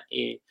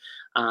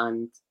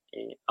 and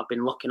I've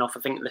been lucky enough.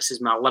 I think this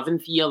is my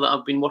 11th year that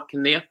I've been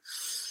working there.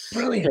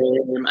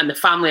 Brilliant. And the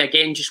family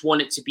again just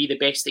want it to be the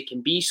best it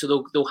can be,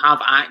 so they'll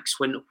have acts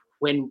when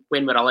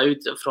we're allowed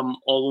from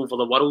all over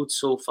the world.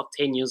 So for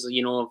 10 years,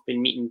 I've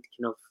been meeting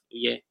kind of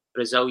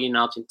Brazilian,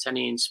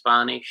 Argentinian,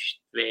 Spanish,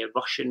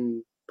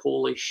 Russian,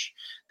 Polish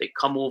that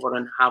come over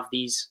and have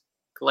these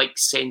like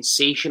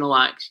sensational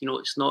acts.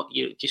 It's not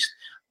just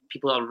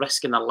people are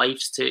risking their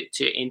lives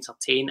to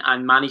entertain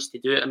and manage to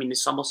do it. I mean, the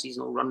summer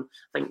season will run,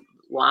 I think,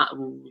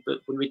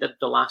 when we did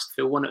the last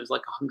full one, it was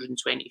like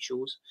 120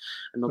 shows,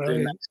 and they're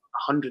doing that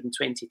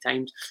 120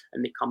 times,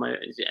 and they come out,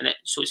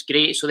 so it's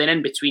great. So then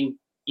in between,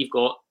 you've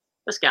got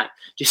this guy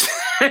just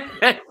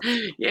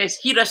yes,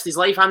 he risked his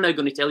life. I'm now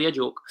going to tell you a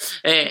joke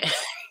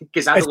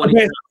because I don't want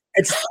to.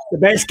 It's the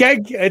best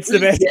gig. It's the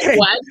best gig.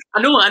 Well,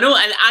 I know,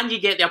 and you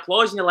get the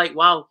applause, and you're like,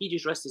 wow, he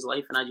just risked his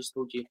life, and I just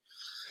told you.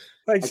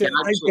 Thanks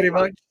very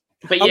much.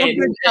 But I love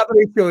doing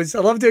cabaret shows.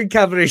 I love doing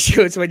cabaret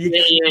shows when you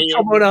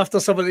come on after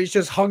someone that's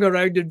just hung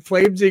around in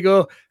flames. You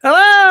go,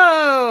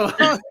 hello.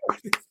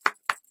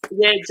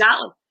 Yeah,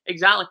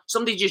 exactly.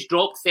 Somebody just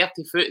dropped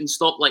 30 foot and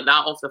stopped like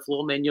that off the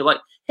floor, and then you're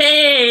like,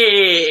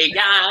 hey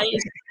guys,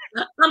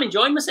 I'm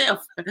enjoying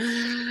myself.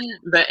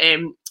 But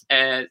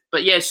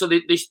yeah, so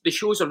the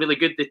shows are really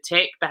good. The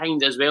tech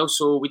behind it as well.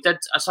 So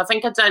I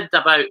think I did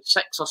about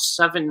 6 or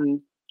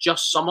 7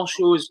 just summer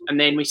shows, and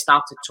then we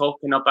started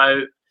talking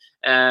about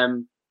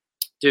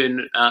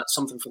doing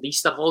something for the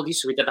Easter holidays.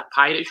 So we did a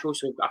pirate show,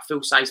 so we've got a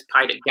full-size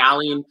pirate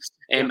galleon,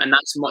 and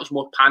that's much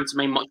more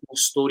pantomime, much more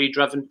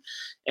story-driven.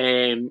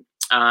 And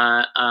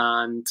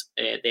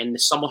then the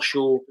summer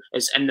show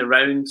is in the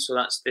round, so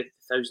that's the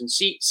 1,000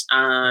 seats,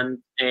 and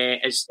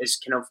is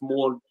kind of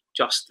more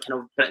just kind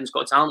of Britain's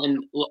Got Talent.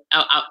 And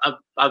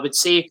I would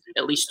say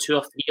at least 2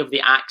 or 3 of the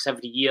acts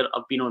every year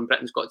have been on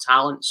Britain's Got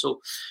Talent. So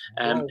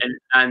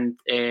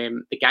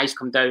the guys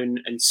come down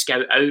and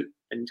scout out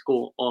and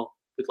go, oh,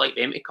 we'd like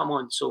them to come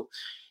on. So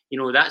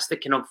that's the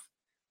kind of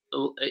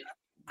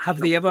have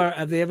they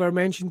ever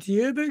mentioned to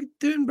you about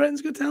doing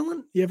Britain's Got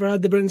Talent? You ever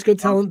had the Britain's Got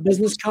Talent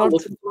business card?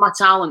 My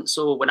talent,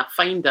 so when I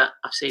find it,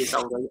 I say it's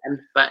all right in.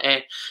 But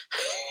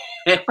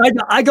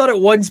I got it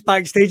once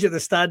backstage at the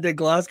Stand in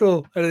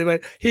Glasgow, and they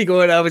went, "Here you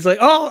go," and I was like,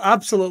 "Oh,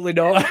 absolutely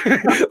not!"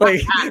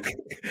 Like,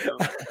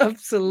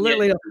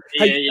 absolutely not.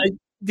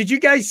 Did you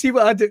guys see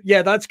what I did?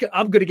 Yeah, that's good.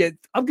 I'm gonna get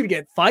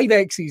 5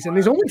 X's, and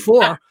there's only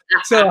 4,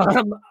 so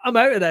I'm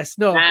out of this.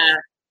 No,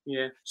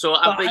 yeah. So,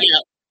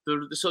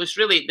 so it's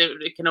really they're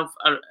kind of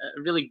a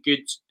really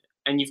good,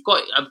 and you've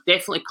got to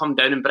definitely come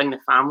down and bring the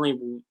family.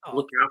 We'll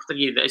look after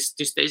you.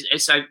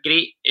 It's a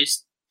great.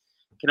 It's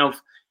kind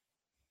of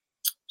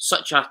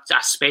such a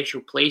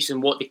special place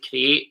and what they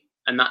create,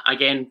 and that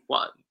again,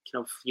 what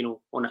kind of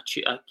on I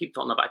keep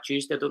talking about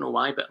Tuesday. I don't know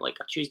why, but like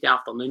a Tuesday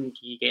afternoon,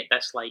 you get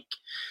this like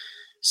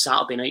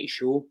Saturday night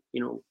show.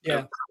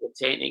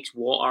 Pyrotechnics,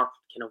 water,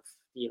 kind of.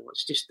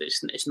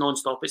 It's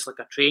non-stop. It's like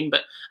a train,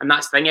 and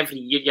that's the thing. Every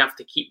year you have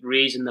to keep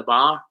raising the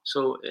bar.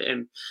 So,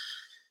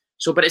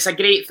 but it's a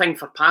great thing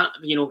for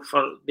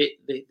for the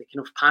kind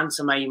of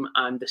pantomime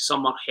and the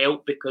summer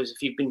help, because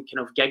if you've been kind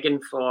of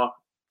gigging for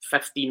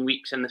 15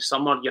 weeks in the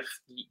summer,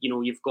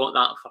 you've got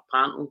that for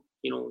panto.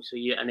 So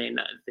and then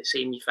the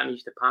same, you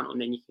finish the panto,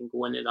 and then you can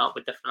go into that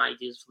with different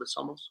ideas for the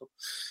summer. So,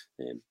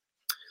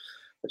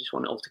 I just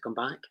want it all to come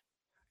back.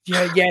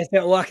 Yeah, yes.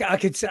 Well, I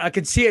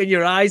could see it in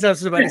your eyes. I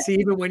was about to say,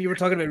 even when you were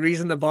talking about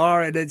raising the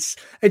bar, and it's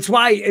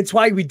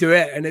why we do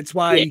it, and it's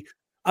why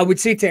I would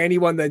say to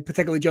anyone that,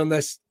 particularly during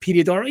this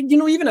period, or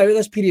even out of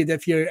this period,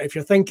 if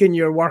you're thinking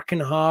you're working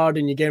hard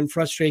and you're getting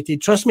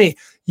frustrated, trust me,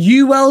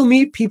 you will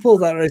meet people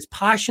that are as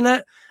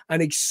passionate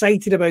and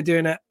excited about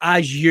doing it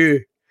as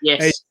you.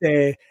 Yes,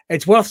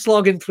 it's worth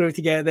slogging through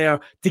to get there,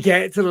 to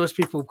get to those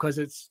people, because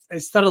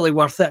it's thoroughly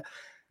worth it.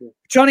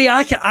 Johnny,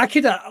 I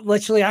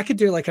could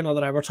do like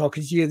another hour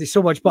talking to you. There's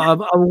so much, but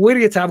I'm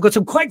waiting at time. I've got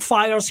some quick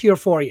fires here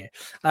for you.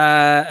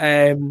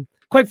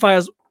 Quick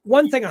fires.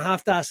 One thing I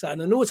have to ask,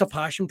 and I know it's a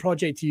passion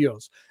project to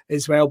yours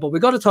as well, but we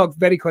got to talk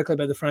very quickly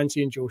about the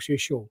Francie and Josie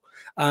show.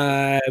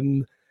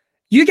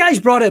 You guys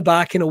brought it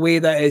back in a way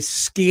that is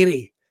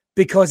scary,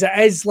 because it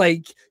is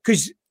like,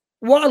 because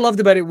what I loved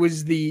about it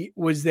was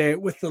with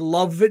the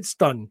love it's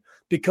done,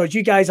 because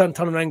you guys aren't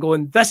turning around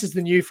going, "This is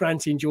the new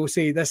Francie and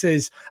Josie. This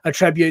is a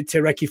tribute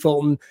to Ricky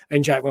Fulton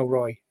and Jack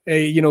Milroy."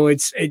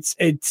 It's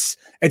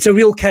a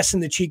real kiss in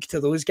the cheek to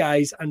those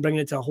guys and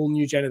bringing it to a whole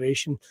new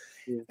generation.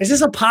 Yeah. Is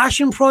this a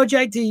passion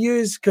project to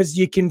use? Because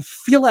you can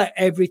feel it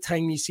every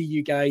time you see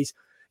you guys.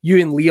 You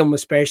and Liam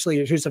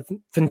especially, who's a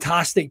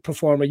fantastic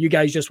performer. You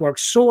guys just work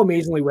so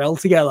amazingly well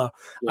together.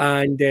 Yeah.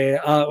 And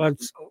I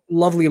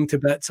love Liam to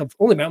bits. I've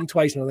only met him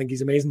twice and I think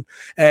he's amazing.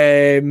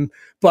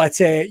 But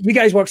you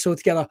guys work so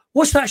together.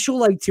 What's that show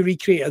like to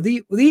recreate? Are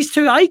these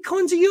two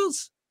icons of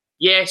yours?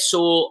 Yeah,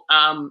 so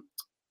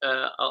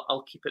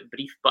I'll keep it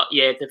brief. But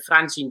yeah, the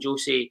Francie and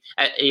Josie,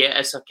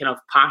 it's a kind of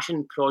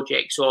passion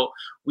project. So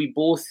we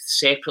both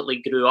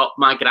separately grew up.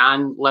 My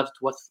gran lived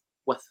with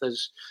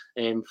us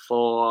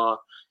for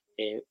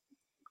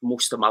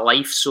most of my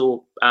life,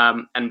 so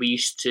and we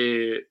used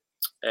to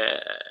the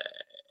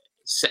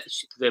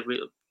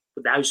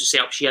house was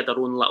set up. She had her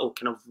own little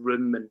kind of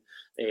room and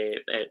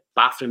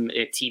bathroom,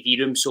 TV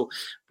room, so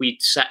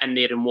we'd sit in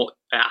there and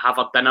have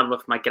a dinner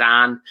with my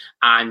gran,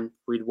 and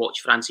we'd watch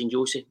Francie and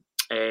Josie.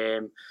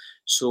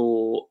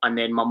 So, and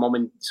then my mum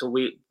me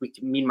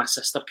and my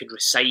sister could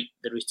recite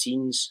the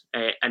routines,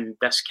 and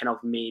this kind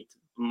of made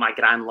my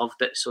gran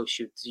loved it, so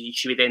she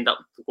would end up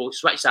to go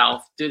switch that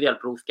off, do their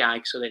Broth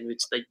gag, so then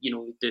we'd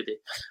do the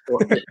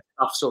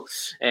stuff. So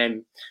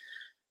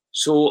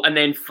and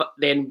then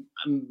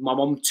my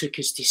mum took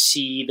us to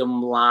see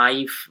them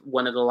live,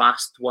 one of the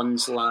last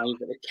ones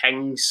live at the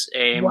Kings.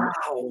 Wow!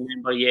 I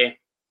remember, yeah,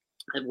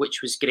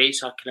 which was great.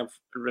 So I kind of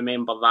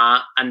remember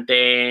that, and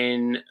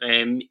then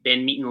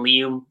meeting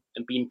Liam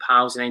and being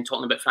pals, and then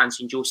talking about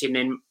Francie and Josie, and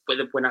then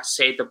when I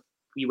said that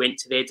we went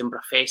to the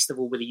Edinburgh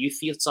Festival with the youth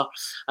theatre,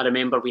 I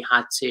remember it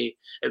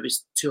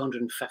was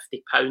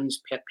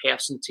 £250 per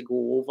person to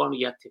go over.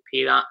 You had to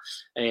pay that.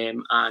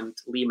 And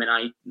Liam and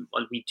I,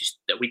 we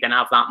didn't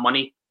have that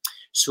money.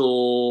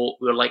 So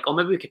we were like, oh,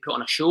 maybe we could put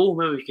on a show.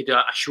 Maybe we could do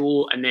a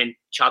show and then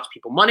charge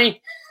people money.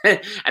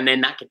 And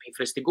then that could pay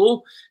for us to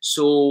go.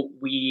 So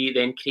we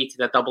then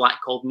created a double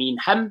act called Me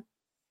and Him.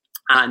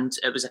 And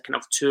it was a kind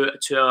of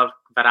two-hour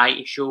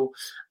variety show.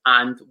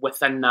 And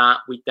within that,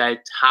 we did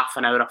half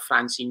an hour of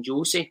Francie and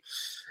Josie.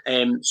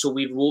 So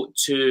we wrote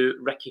to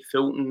Ricky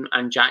Fulton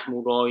and Jack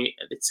Milroy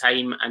at the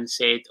time and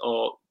said,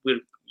 oh, we're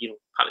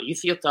part of the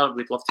youth theatre.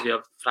 We'd love to do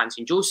a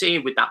Francie and Josie.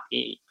 Would that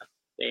be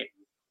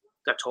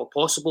at all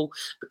possible?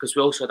 Because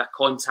we also had a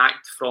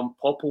contact from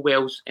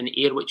Popplewell's in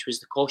Ayr, which was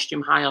the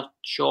costume hire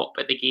shop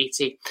at the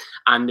Gaiety.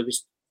 And there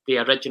was the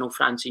original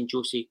Francie and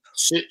Josie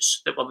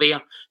suits that were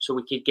there, so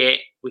we could get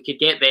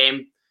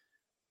them,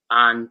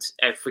 and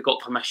if we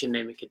got permission,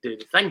 then we could do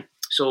the thing.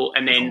 So,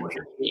 and then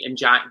Ricky and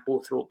Jack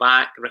both wrote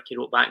back. Ricky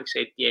wrote back and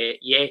said, "Yeah,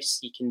 yes,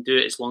 you can do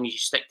it as long as you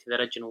stick to the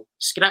original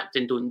script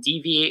and don't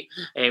deviate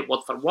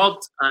word for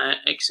word,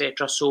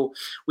 etc." So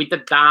we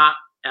did that,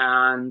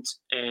 and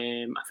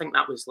I think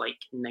that was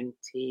like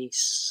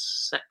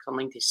 96 or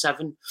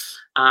 97,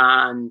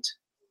 and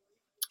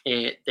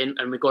then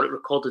we got it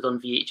recorded on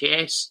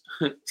VHS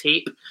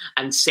tape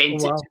and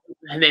sent it.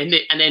 And then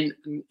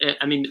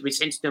I mean, we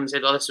sent it to them and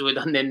said, "Oh, this is what we've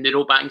done." And then they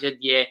wrote back and said,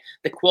 "Yeah,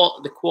 the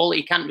quality,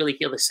 you can't really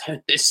hear the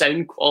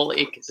sound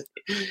quality,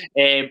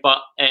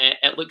 but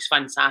it looks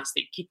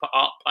fantastic. Keep it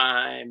up,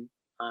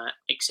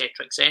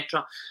 etc.,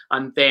 etc."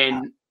 And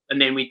then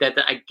we did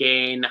it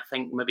again. I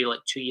think maybe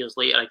like 2 years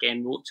later.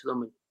 Again, wrote to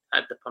them and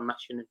had the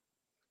permission and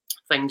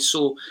things.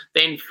 So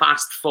then,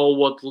 fast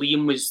forward,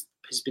 Liam has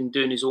been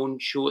doing his own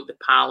show at the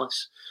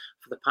Palace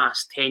for the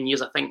past 10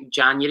 years. I think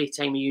January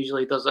time he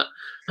usually does it.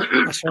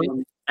 That's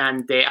right.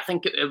 And I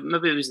think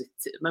maybe it was the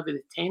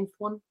 10th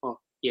one. Or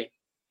yeah,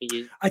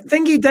 I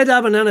think he did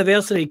have an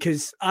anniversary,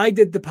 because I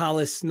did the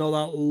Palace not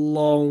that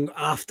long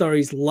after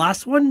his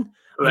last one.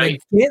 Right.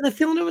 And I get the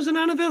feeling it was an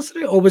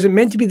anniversary, or was it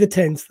meant to be the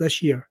 10th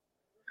this year?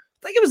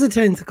 I think it was the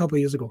 10th a couple of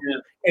years ago. Yeah.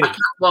 Anyway.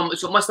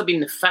 So it must have been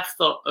the 5th,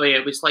 or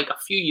it was like a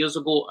few years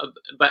ago.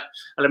 But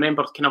I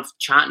remember kind of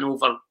chatting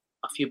over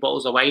a few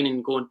bottles of wine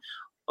and going,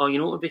 "Oh, you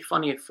know, it would be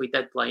funny if we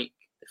did like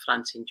the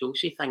Francie and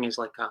Josie thing as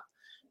like a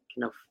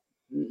kind of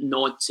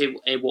nod to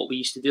what we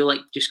used to do,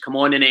 like just come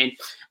on." And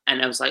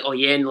I was like, "Oh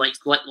yeah, and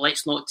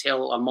let's not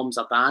tell our mums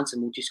or dads,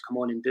 and we'll just come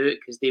on and do it,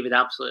 because they would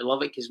absolutely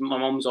love it." Because my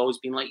mum's always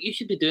been like, "You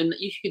should be doing that.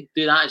 You should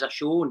do that as a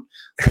show." And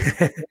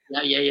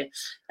like, yeah.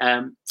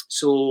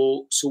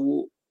 So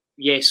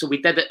we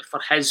did it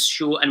for his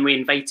show, and we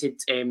invited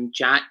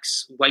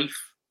Jack's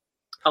wife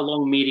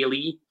along, Mary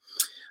Lee.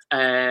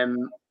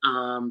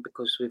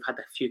 Because we've had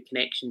a few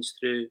connections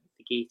through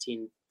the Gaiety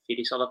and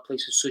various other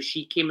places. So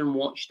she came and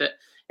watched it.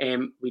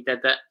 We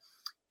did it.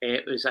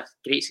 It was a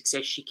great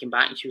success. She came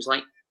back and she was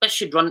like, This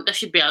should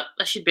be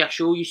a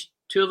show. You should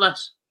tour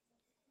this."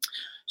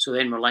 So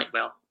then we're like,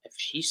 well, if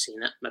she's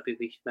seen it, maybe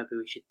we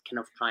should kind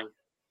of try and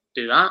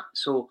do that.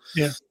 So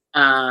yeah.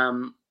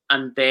 And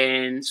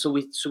then so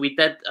we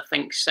did, I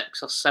think,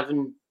 6 or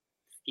 7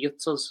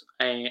 theatres,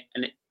 and it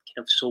kind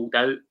of sold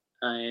out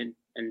and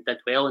did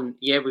well. And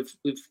yeah, we've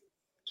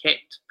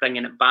kept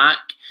bringing it back,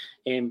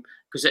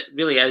 because it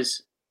really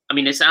is I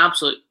mean, it's an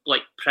absolute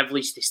like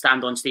privilege to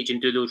stand on stage and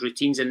do those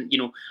routines, and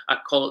I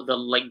call it the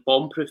like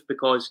bomb proof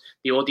because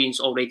the audience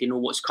already know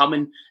what's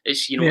coming.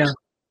 It's it's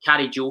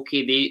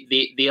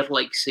karaoke. They're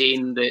like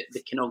saying the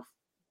kind of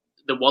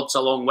the words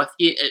along with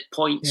you at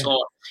points,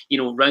 or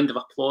round of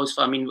applause.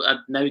 I mean, I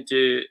now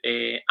do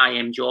I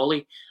Am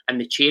Jolly, and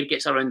the chair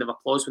gets a round of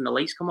applause when the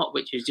lights come up,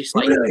 which is just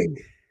like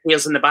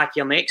hairs in the back of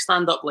your neck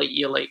stand up. Like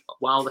you're like,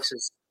 wow, this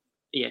is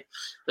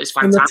it's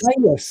fantastic.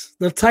 And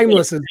they're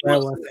timeless as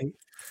well, I think.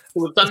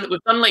 We've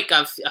done like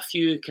a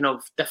few kind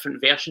of different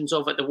versions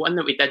of it. The one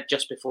that we did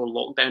just before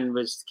lockdown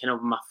was kind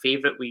of my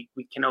favourite. We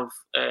kind of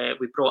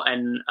we brought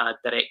in a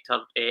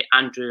director,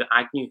 Andrew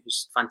Agnew,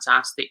 who's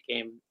fantastic.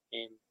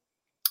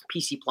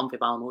 PC Plumpy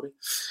Balamori.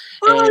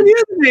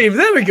 Name.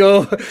 There we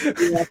go.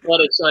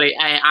 Sorry,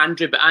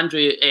 Andrew. But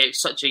Andrew,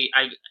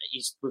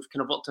 we've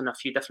kind of worked on a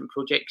few different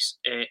projects.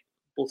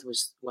 Both of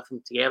us with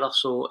him together.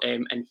 So,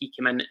 and he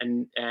came in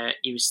and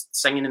he was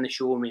singing in the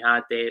show, and we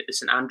had the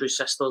St Andrew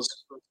Sisters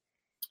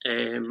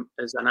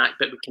as an act,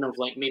 but we kind of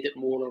like made it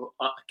more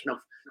a kind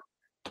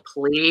of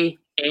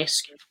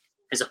play-esque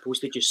as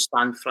opposed to just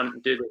stand front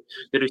and do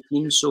the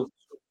routine. So,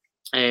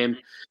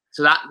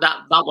 so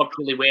that worked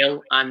really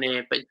well. And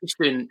but just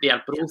doing the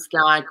Arbroath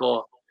gag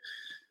or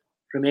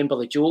remember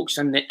the jokes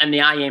and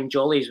the I Am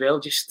Jolly as well.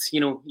 Just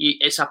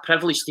it's a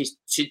privilege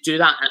to do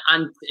that,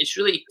 and it's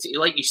really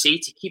like you say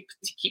to keep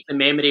the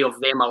memory of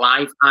them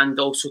alive, and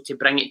also to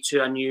bring it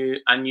to a new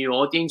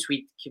audience.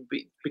 We could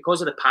be,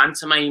 because of the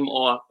pantomime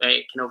or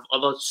kind of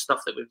other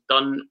stuff that we've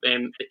done. The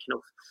kind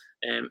of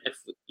if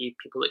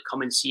people that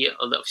come and see it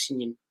or that have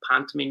seen in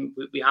pantomime,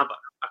 we have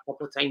a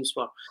couple of times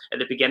where at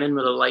the beginning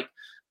where they're like,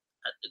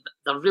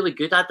 they're really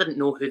good. I didn't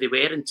know who they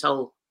were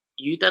until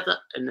you did it,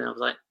 and then I was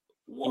like,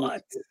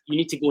 what? You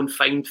need to go and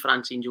find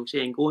Francie and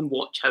Josie and go and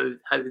watch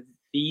how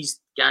these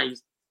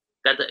guys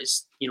did it.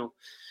 It's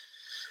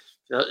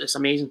it's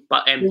amazing.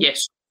 But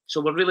yes,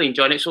 so we're really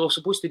enjoying it. So we're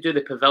supposed to do the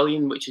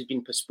pavilion, which has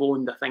been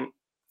postponed, I think,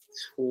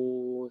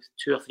 2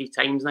 or 3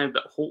 times now.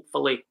 But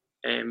hopefully,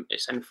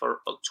 it's in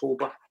for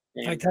October.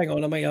 Hang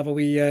on, I might have a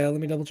wee. Let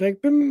me double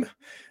check. Boom.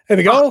 There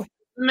we go.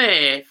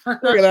 Meh.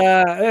 Look at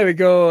that. There we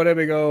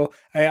go.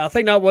 I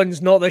think that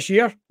one's not this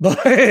year,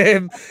 but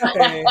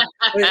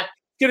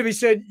gonna be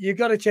said you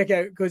got to check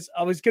out, because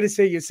I was gonna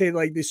say, you say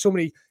like there's so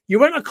many. You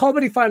weren't a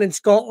comedy fan in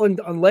Scotland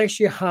unless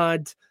you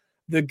had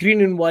the green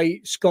and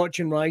white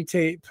Scotch and Rye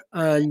tape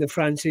and the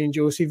Francie and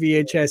Josie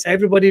VHS.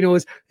 Everybody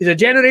knows. There's a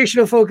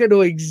generation of folk that know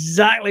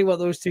exactly what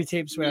those 2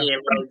 tapes were. Yeah,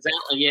 well,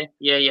 exactly.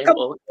 Yeah.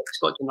 Well,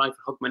 Scotch and Rye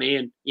for Hogmanay,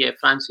 and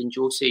Francie and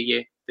Josie.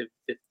 Yeah, the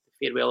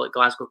farewell at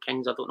Glasgow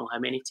Kings. I don't know how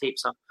many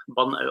tapes I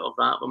burnt out of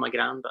that with my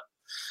gran, but.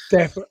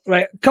 Definitely.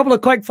 Right, a couple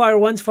of quick fire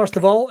ones. First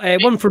of all,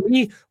 one for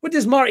me. What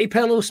does Marty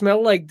Pillow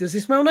smell like? Does he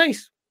smell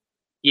nice?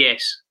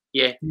 Yes.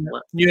 Yeah.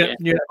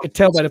 I could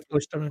tell by the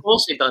poster. Of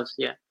course he does.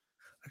 Yeah.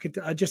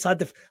 I just had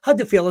the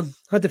feeling.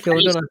 By the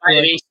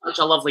way, he's such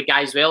a lovely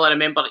guy as well. I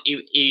remember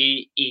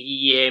he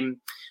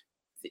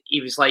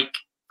was like,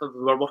 we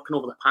were working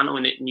over the panel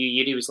in the New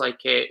Year. He was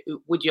like,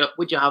 "Would you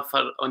have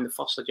for on the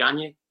 1st of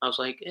January?" I was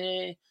like,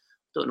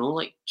 don't know,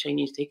 like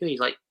Chinese takeaway. He's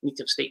like, need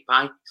to have steak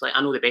pie. He's like,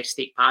 I know the best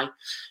steak pie.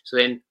 So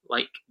then,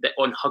 like,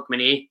 on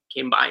Hogmanay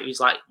came back, he's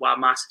like, wow,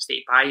 massive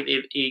steak pie.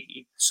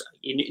 He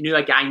knew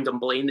a guy in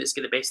Dunblane that's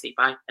got the best steak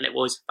pie, and it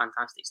was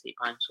fantastic steak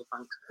pie. So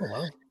thanks. Oh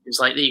wow. He was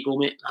like, there you go,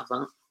 mate. Have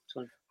that.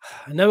 So,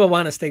 now I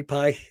want a steak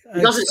pie.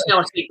 He doesn't sell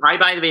a steak pie,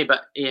 by the way,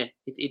 but yeah,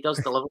 he does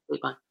deliver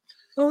steak pie.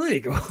 Oh, there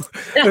you go.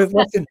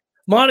 Listen,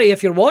 Marty,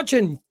 if you're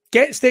watching,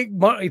 get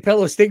Marty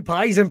Pillow steak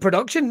pies in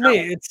production,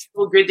 mate. It's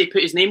so good they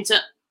put his name to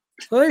it.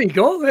 Well, there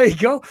you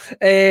go.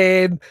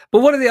 But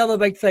one of the other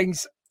big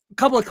things, a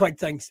couple of quick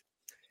things.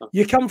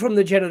 You come from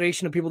the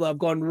generation of people that have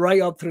gone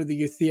right up through the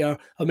youth theatre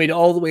and made it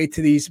all the way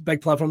to these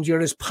big platforms. You're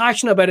as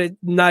passionate about it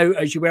now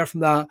as you were from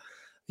that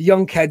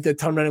young kid that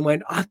turned around and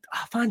went, I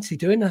fancy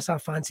doing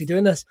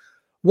this.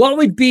 What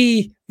would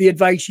be the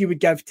advice you would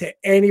give to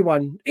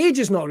anyone? Age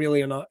is not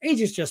really enough.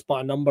 Age is just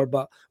but a number.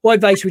 But what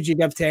advice would you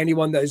give to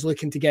anyone that is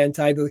looking to get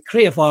into either the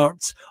creative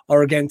arts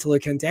or again to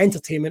look into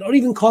entertainment or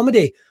even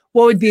comedy?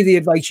 What would be the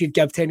advice you'd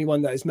give to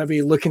anyone that is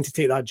maybe looking to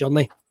take that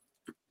journey?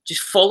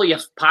 Just follow your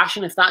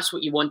passion if that's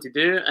what you want to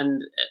do.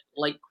 And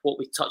like what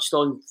we touched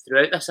on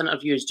throughout this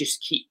interview is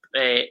just keep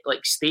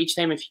like stage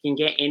time. If you can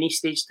get any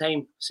stage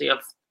time,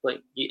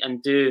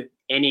 and do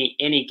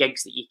any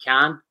gigs that you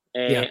can.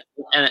 And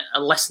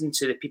listen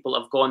to the people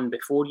that have gone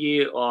before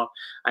you,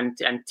 and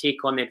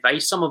take on the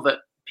advice. Some of it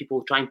people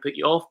will try and put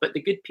you off, but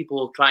the good people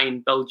will try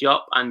and build you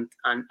up and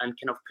kind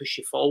of push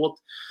you forward.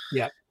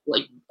 Yeah,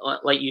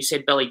 like you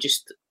said, Billy,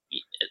 just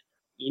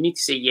you need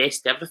to say yes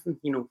to everything.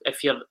 You know,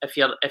 if you're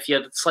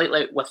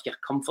slightly out with your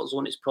comfort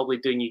zone, it's probably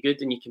doing you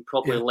good, and you can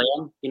probably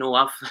learn. You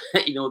know,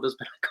 there's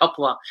been a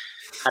couple of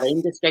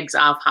horrendous gigs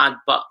that I've had,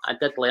 but I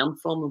did learn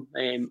from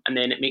them, and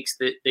then it makes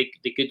the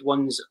good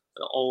ones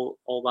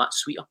all that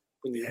sweeter.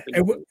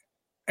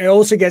 It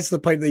also gets to the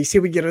point that you see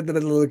when you're in the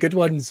middle of the good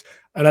ones,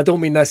 and I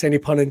don't mean this any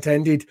pun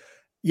intended.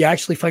 you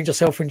actually find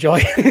yourself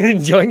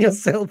enjoying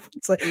yourself.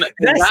 It's like,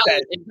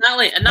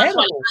 exactly. And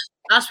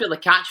that's where the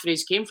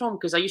catchphrase came from,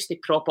 because I used to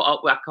prop it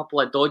up with a couple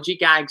of dodgy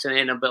gags, and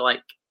then I'd be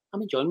like,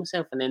 I'm enjoying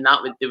myself, and then they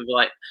would be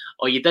like,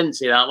 oh, you didn't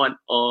say that one,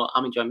 or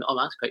I'm enjoying it. Oh,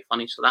 that's quite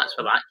funny. So that's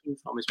where that came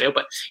from as well.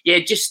 But yeah,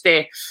 just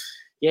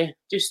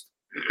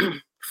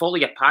follow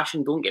your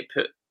passion. Don't get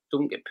put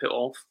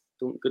off.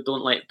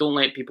 Don't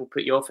let people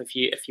put you off. If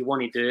you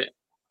want to do it,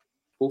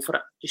 go for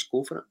it. Just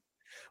go for it.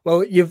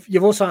 Well,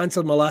 you've also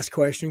answered my last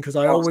question, because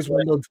I always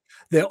wondered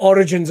the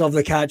origins of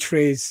the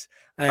catchphrase.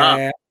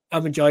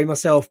 I'm enjoying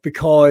myself,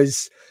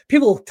 because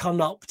people turn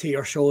up to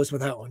your shows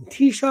without on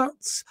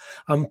t-shirts.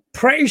 I'm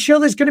pretty sure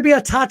there's going to be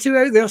a tattoo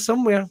out there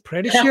somewhere.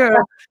 Pretty sure.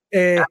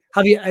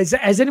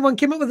 Has anyone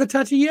came up with a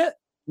tattoo yet?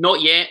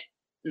 Not yet.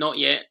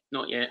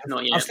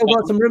 I've still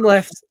got some room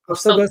left.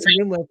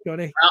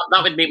 Johnny.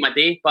 That would make my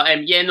day. But I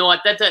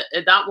did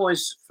it. That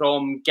was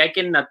from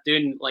gigging. I'm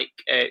doing like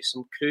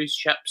some cruise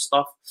ship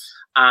stuff,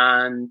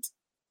 and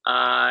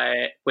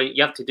when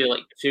you have to do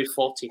like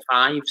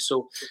 2:45.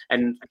 So,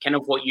 and kind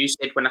of what you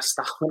said when I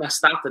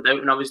started out,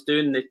 when I was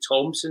doing the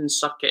Thompson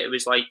circuit, it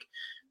was like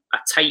a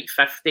tight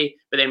 50.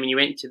 But then when you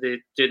went to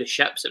do the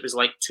ships, it was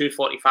like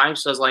 2:45.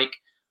 So I was like,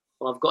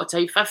 well, I've got a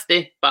tight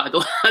 50, but I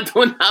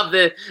don't have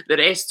the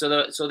rest.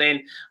 So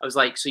then I was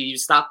like, so you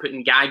start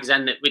putting gags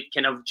in that would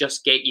kind of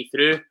just get you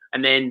through,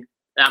 and then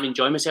I'm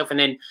enjoying myself. And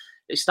then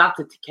it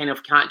started to kind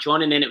of catch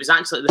on, and then it was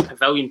actually at the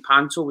Pavilion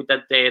Panto. We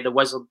did the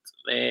Wizard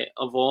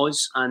of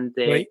Oz, and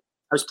I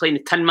was playing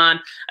the Tin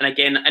Man, and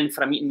again in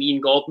for a meeting, me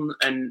and Gordon,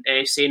 and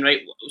saying, right,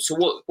 so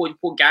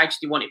what gags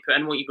do you want to put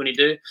in? What are you going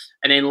to do?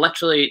 And then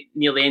literally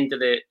near the end of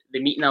the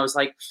meeting, I was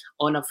like,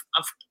 oh, and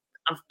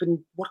I've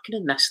been working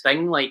on this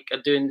thing, like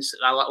doing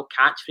a little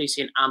catchphrase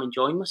saying I'm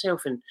enjoying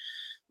myself, and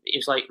it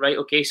was like, right,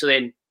 okay. So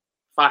then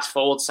fast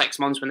forward 6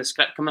 months when the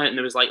script came out, and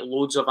there was like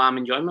loads of I'm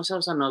enjoying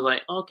myself, and I was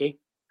like, oh, okay.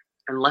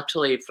 And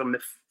literally from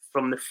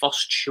the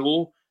first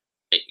show,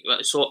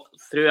 so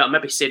through it, I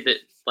maybe said that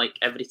like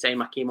every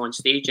time I came on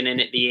stage, and then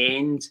at the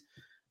end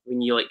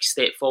when you like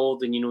step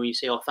forward and you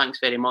say, oh, thanks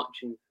very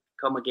much, and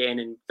come again,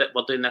 and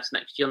we're doing this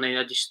next year, and then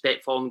I just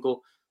step forward and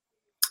go,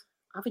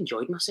 I've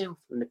enjoyed myself,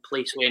 and the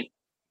place went,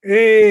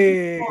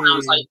 hey. And I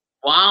was like,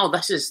 wow,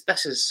 this is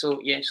so,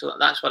 yeah. So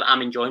that's what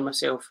I'm enjoying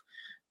myself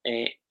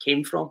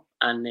came from,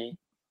 and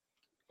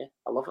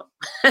I love it.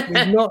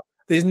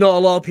 There's not a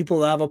lot of people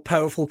that have a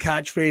powerful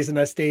catchphrase in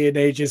this day and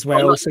age as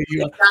well. So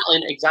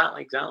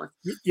exactly.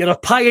 You're a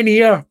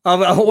pioneer.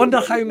 I wonder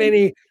how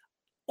many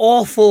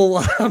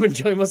awful I'm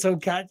enjoying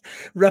myself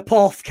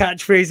rip-off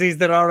catchphrases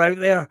that are out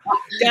there.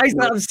 Guys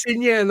that have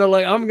seen you and they're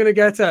like, I'm gonna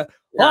get it.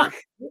 Fuck,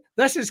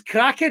 this is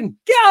cracking.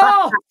 Get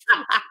off!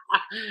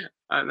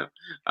 I know.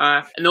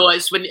 No,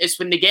 it's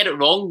when they get it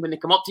wrong, when they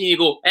come up to you and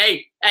you go,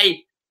 hey, are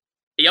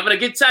you having a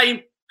good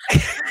time?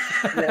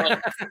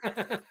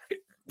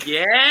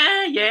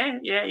 Yeah.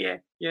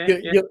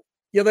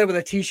 You're there with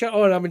a t-shirt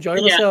on. I'm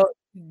enjoying myself.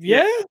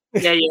 Yeah.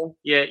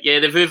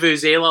 The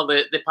vuvuzela,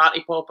 the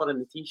party popper,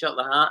 and the t-shirt,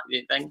 the hat,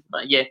 the thing.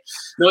 But yeah,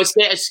 no, it's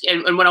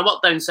and when I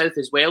work down south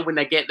as well, when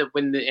I get the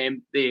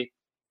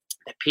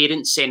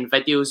parents send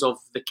videos of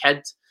the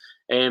kid,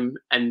 and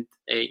kind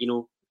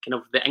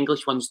of the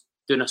English ones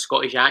doing a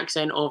Scottish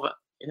accent of it.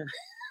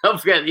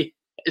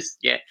 It's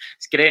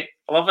great.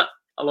 I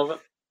love it.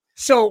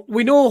 So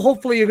we know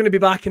hopefully you're going to be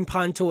back in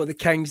Panto at the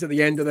Kings at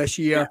the end of this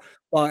year,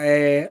 but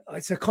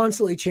it's a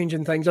constantly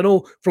changing things. I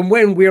know from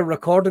when we're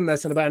recording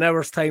this in about an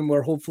hour's time,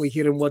 we're hopefully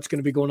hearing what's going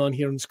to be going on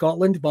here in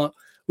Scotland, but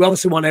we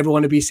obviously want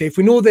everyone to be safe.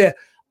 We know the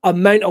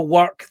amount of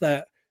work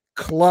that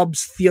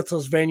clubs,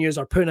 theatres, venues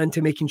are putting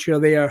into making sure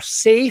they are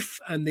safe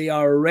and they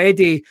are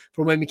ready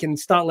for when we can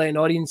start letting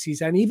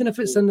audiences in, even if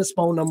it's in the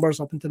small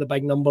numbers up into the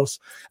big numbers.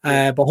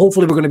 But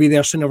hopefully we're going to be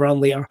there sooner rather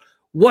than later.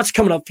 What's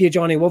coming up for you,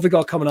 Johnny? What have we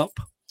got coming up?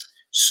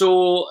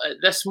 So at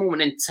this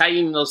moment in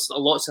time, there's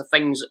lots of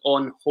things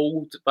on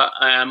hold, but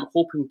I'm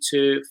hoping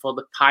for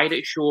the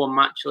pirate show, I'm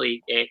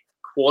actually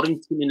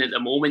quarantining at the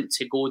moment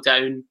to go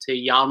down to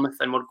Yarmouth,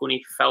 and we're going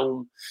to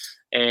film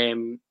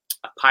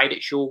a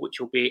pirate show, which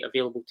will be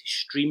available to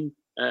stream.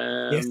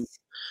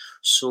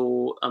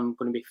 So I'm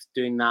going to be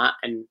doing that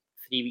in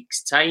 3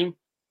 weeks' time.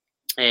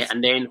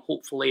 And then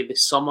hopefully the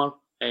summer,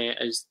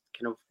 as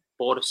kind of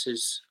Boris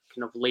has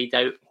kind of laid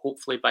out,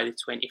 hopefully by the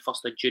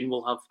 21st of June,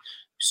 we'll have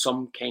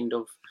some kind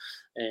of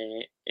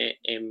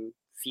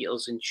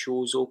theatres and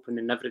shows open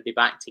and everybody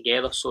back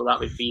together. So that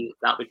would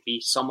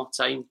be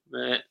summertime.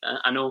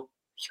 I know.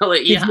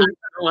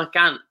 I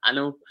can't. I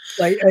know.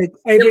 Like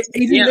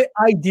even the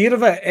idea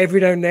of it every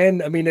now and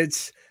then. I mean,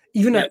 it's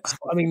even. I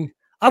mean,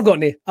 I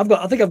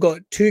think I've got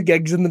 2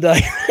 gigs in the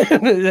diary,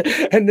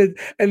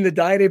 in the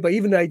diary. But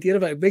even the idea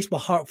of it makes my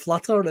heart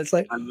flutter, and it's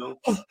like, I know.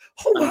 Oh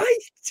my!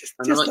 Just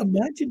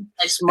imagine.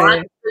 It's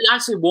mad.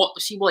 Actually,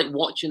 watching. We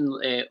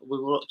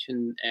were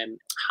watching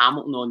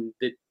Hamilton on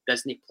the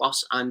Disney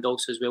Plus, and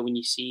also as well when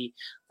you see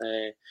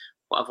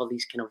whatever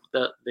these kind of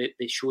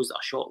the shows that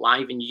are shot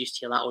live, and you just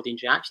hear that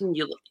audience reaction,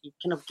 you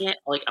kind of get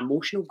like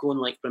emotional, going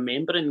like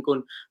remembering,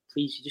 going,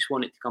 please, you just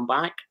want it to come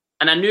back.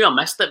 And I knew I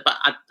missed it, but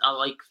I've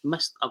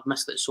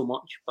missed it so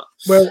much. But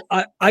well,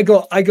 I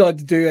got to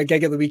do a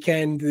gig at the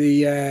weekend,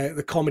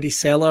 the Comedy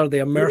Cellar, the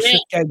immersive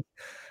gig,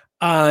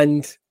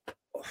 and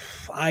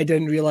I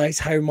didn't realize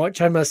how much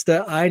I missed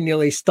it. I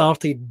nearly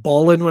started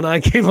bawling when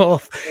I came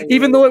off,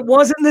 even though it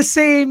wasn't the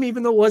same. It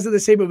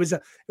was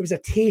a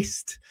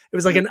taste. It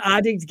was like an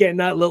addict getting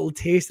that little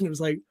taste, and it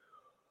was like,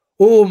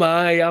 oh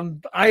my,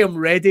 I am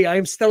ready. I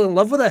am still in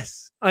love with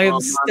this. I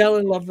am still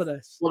in love with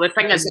this. Well, the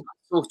thing is,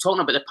 we're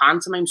talking about the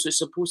pantomime, so it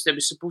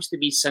was supposed to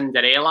be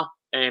Cinderella,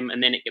 and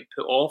then it got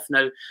put off.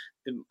 Now,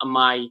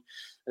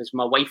 as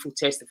my wife will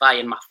testify,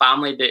 and my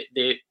family,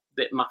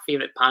 that my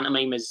favourite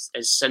pantomime is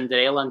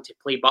Cinderella, and to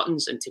play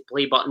buttons at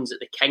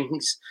the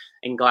King's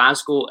in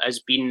Glasgow has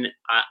been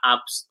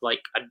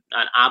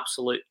an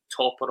absolute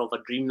topper of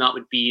a dream. That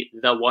would be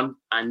the one.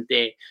 And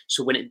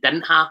so when it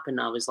didn't happen,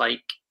 I was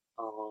like,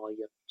 oh,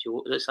 you're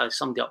joking.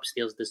 Somebody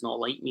upstairs does not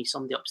like me.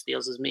 Somebody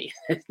upstairs is me.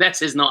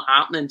 This is not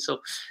happening.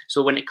 So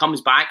when it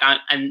comes back,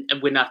 and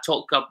when I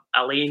talk to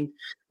Elaine,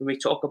 when we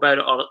talk about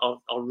it,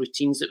 or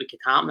routines that we could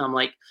happen, I'm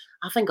like,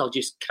 I think I'll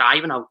just cry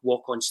when I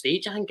walk on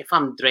stage. I think if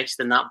I'm dressed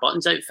in that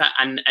buttons outfit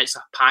and it's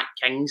a packed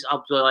King's,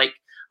 I'll be like,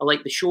 I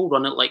like the show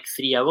run at like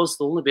 3 hours.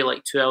 There'll only be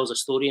like 2 hours of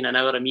story and an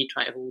hour of me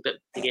trying to hold it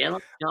together.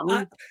 You know what I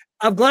mean?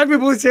 I'm glad we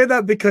both said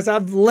that, because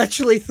I've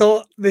literally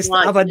thought this.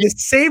 I've had the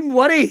same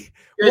worry.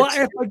 Good. What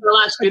if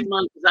that's good,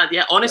 man?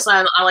 Yeah, honestly,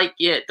 I like.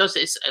 Yeah, it does.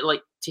 It's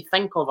like to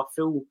think of a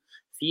full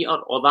theatre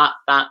or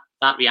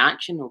that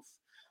reaction of.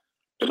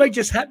 It might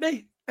just hit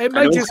me. It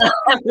might just.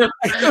 I'm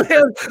so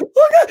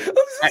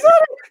sorry.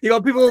 You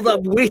got people that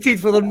have waited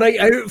for their night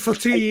out for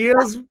 2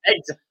 years.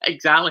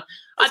 Exactly.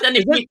 I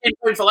didn't pay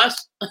 £10 for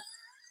this.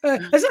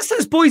 Is this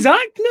his boy's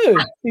act now?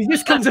 He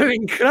just comes out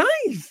and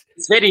cries.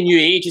 It's very new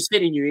age.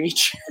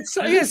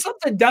 So, yeah,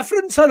 something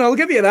different, son. I'll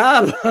give you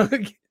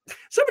that.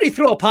 Somebody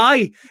throw a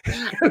pie.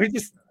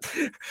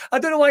 I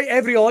don't know why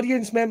every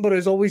audience member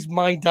is always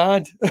my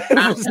dad.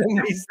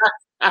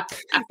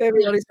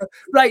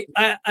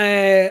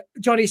 Right,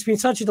 Johnny, it's been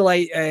such a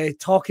delight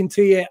talking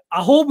to you.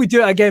 I hope we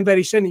do it again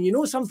very soon. And you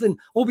know something?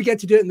 I hope we get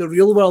to do it in the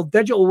real world.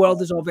 Digital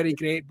world is all very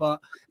great, but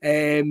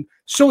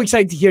so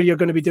excited to hear you're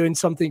going to be doing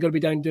something. You're going to be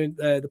down doing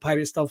the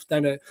pirate stuff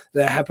down at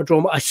the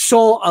Hippodrome. I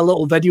saw a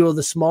little video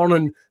this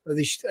morning.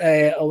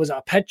 It was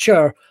a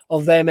picture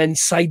of them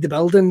inside the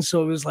building.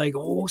 So it was like,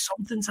 oh,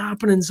 something's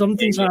happening.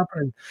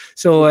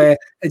 So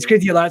it's good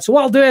to hear that. So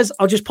what I'll do is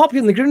I'll just pop you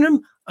in the green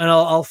room, and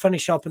I'll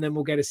finish up, and then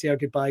we'll get to say our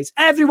goodbyes.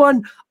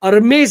 Everyone, our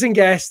amazing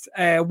guest.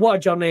 What a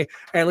journey.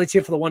 Let's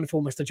hear for the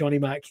wonderful Mr. Johnny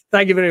Mack.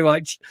 Thank you very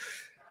much.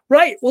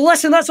 Right, well,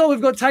 listen, that's all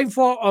we've got time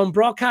for on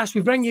broadcast.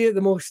 We bring you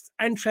the most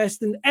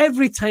interesting.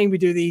 Every time we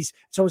do these,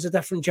 it's always a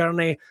different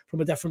journey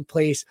from a different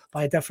place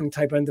by a different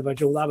type of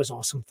individual. That was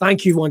awesome.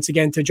 Thank you once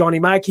again to Johnny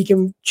Mack. You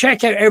can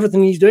check out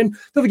everything he's doing.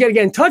 Don't forget to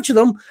get in touch with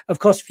him. Of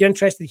course, if you're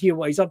interested to hear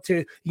what he's up to,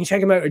 you can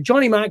check him out at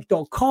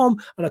johnnymack.com.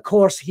 And of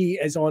course, he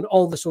is on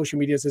all the social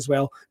medias as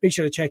well. Make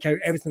sure to check out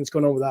everything that's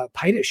going on with that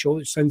pirate show,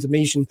 which sounds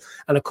amazing.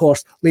 And of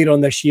course, later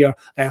on this year,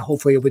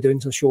 hopefully he'll be doing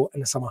some show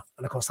in the summer.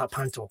 And of course, that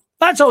panto.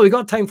 That's all we've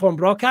got time for on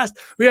broadcast.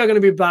 We are going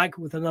to be back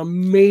with an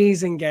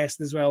amazing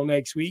guest as well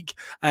next week.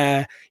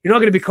 You're not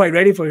going to be quite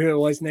ready for who it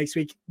was next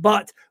week,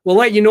 but we'll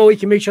let you know. You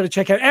can make sure to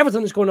check out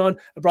everything that's going on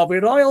at Broadway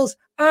Royals.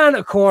 And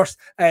of course,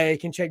 you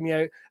can check me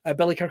out at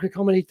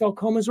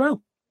billykirkwoodcomedy.com as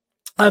well.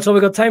 That's all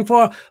we've got time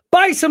for.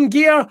 Buy some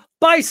gear,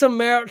 buy some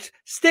merch,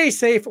 stay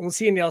safe, and we'll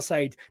see you on the other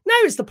side.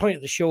 Now is the point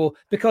of the show,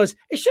 because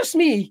it's just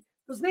me.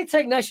 There's no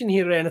technician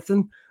here or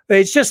anything.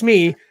 It's just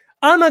me.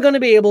 Am I going to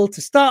be able to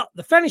start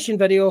the finishing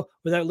video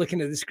without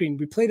looking at the screen?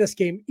 We play this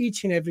game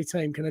each and every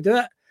time. Can I do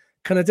it?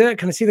 Can I do it?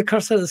 Can I see the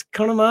cursor at the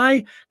corner of my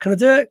eye? Can I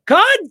do it?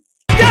 God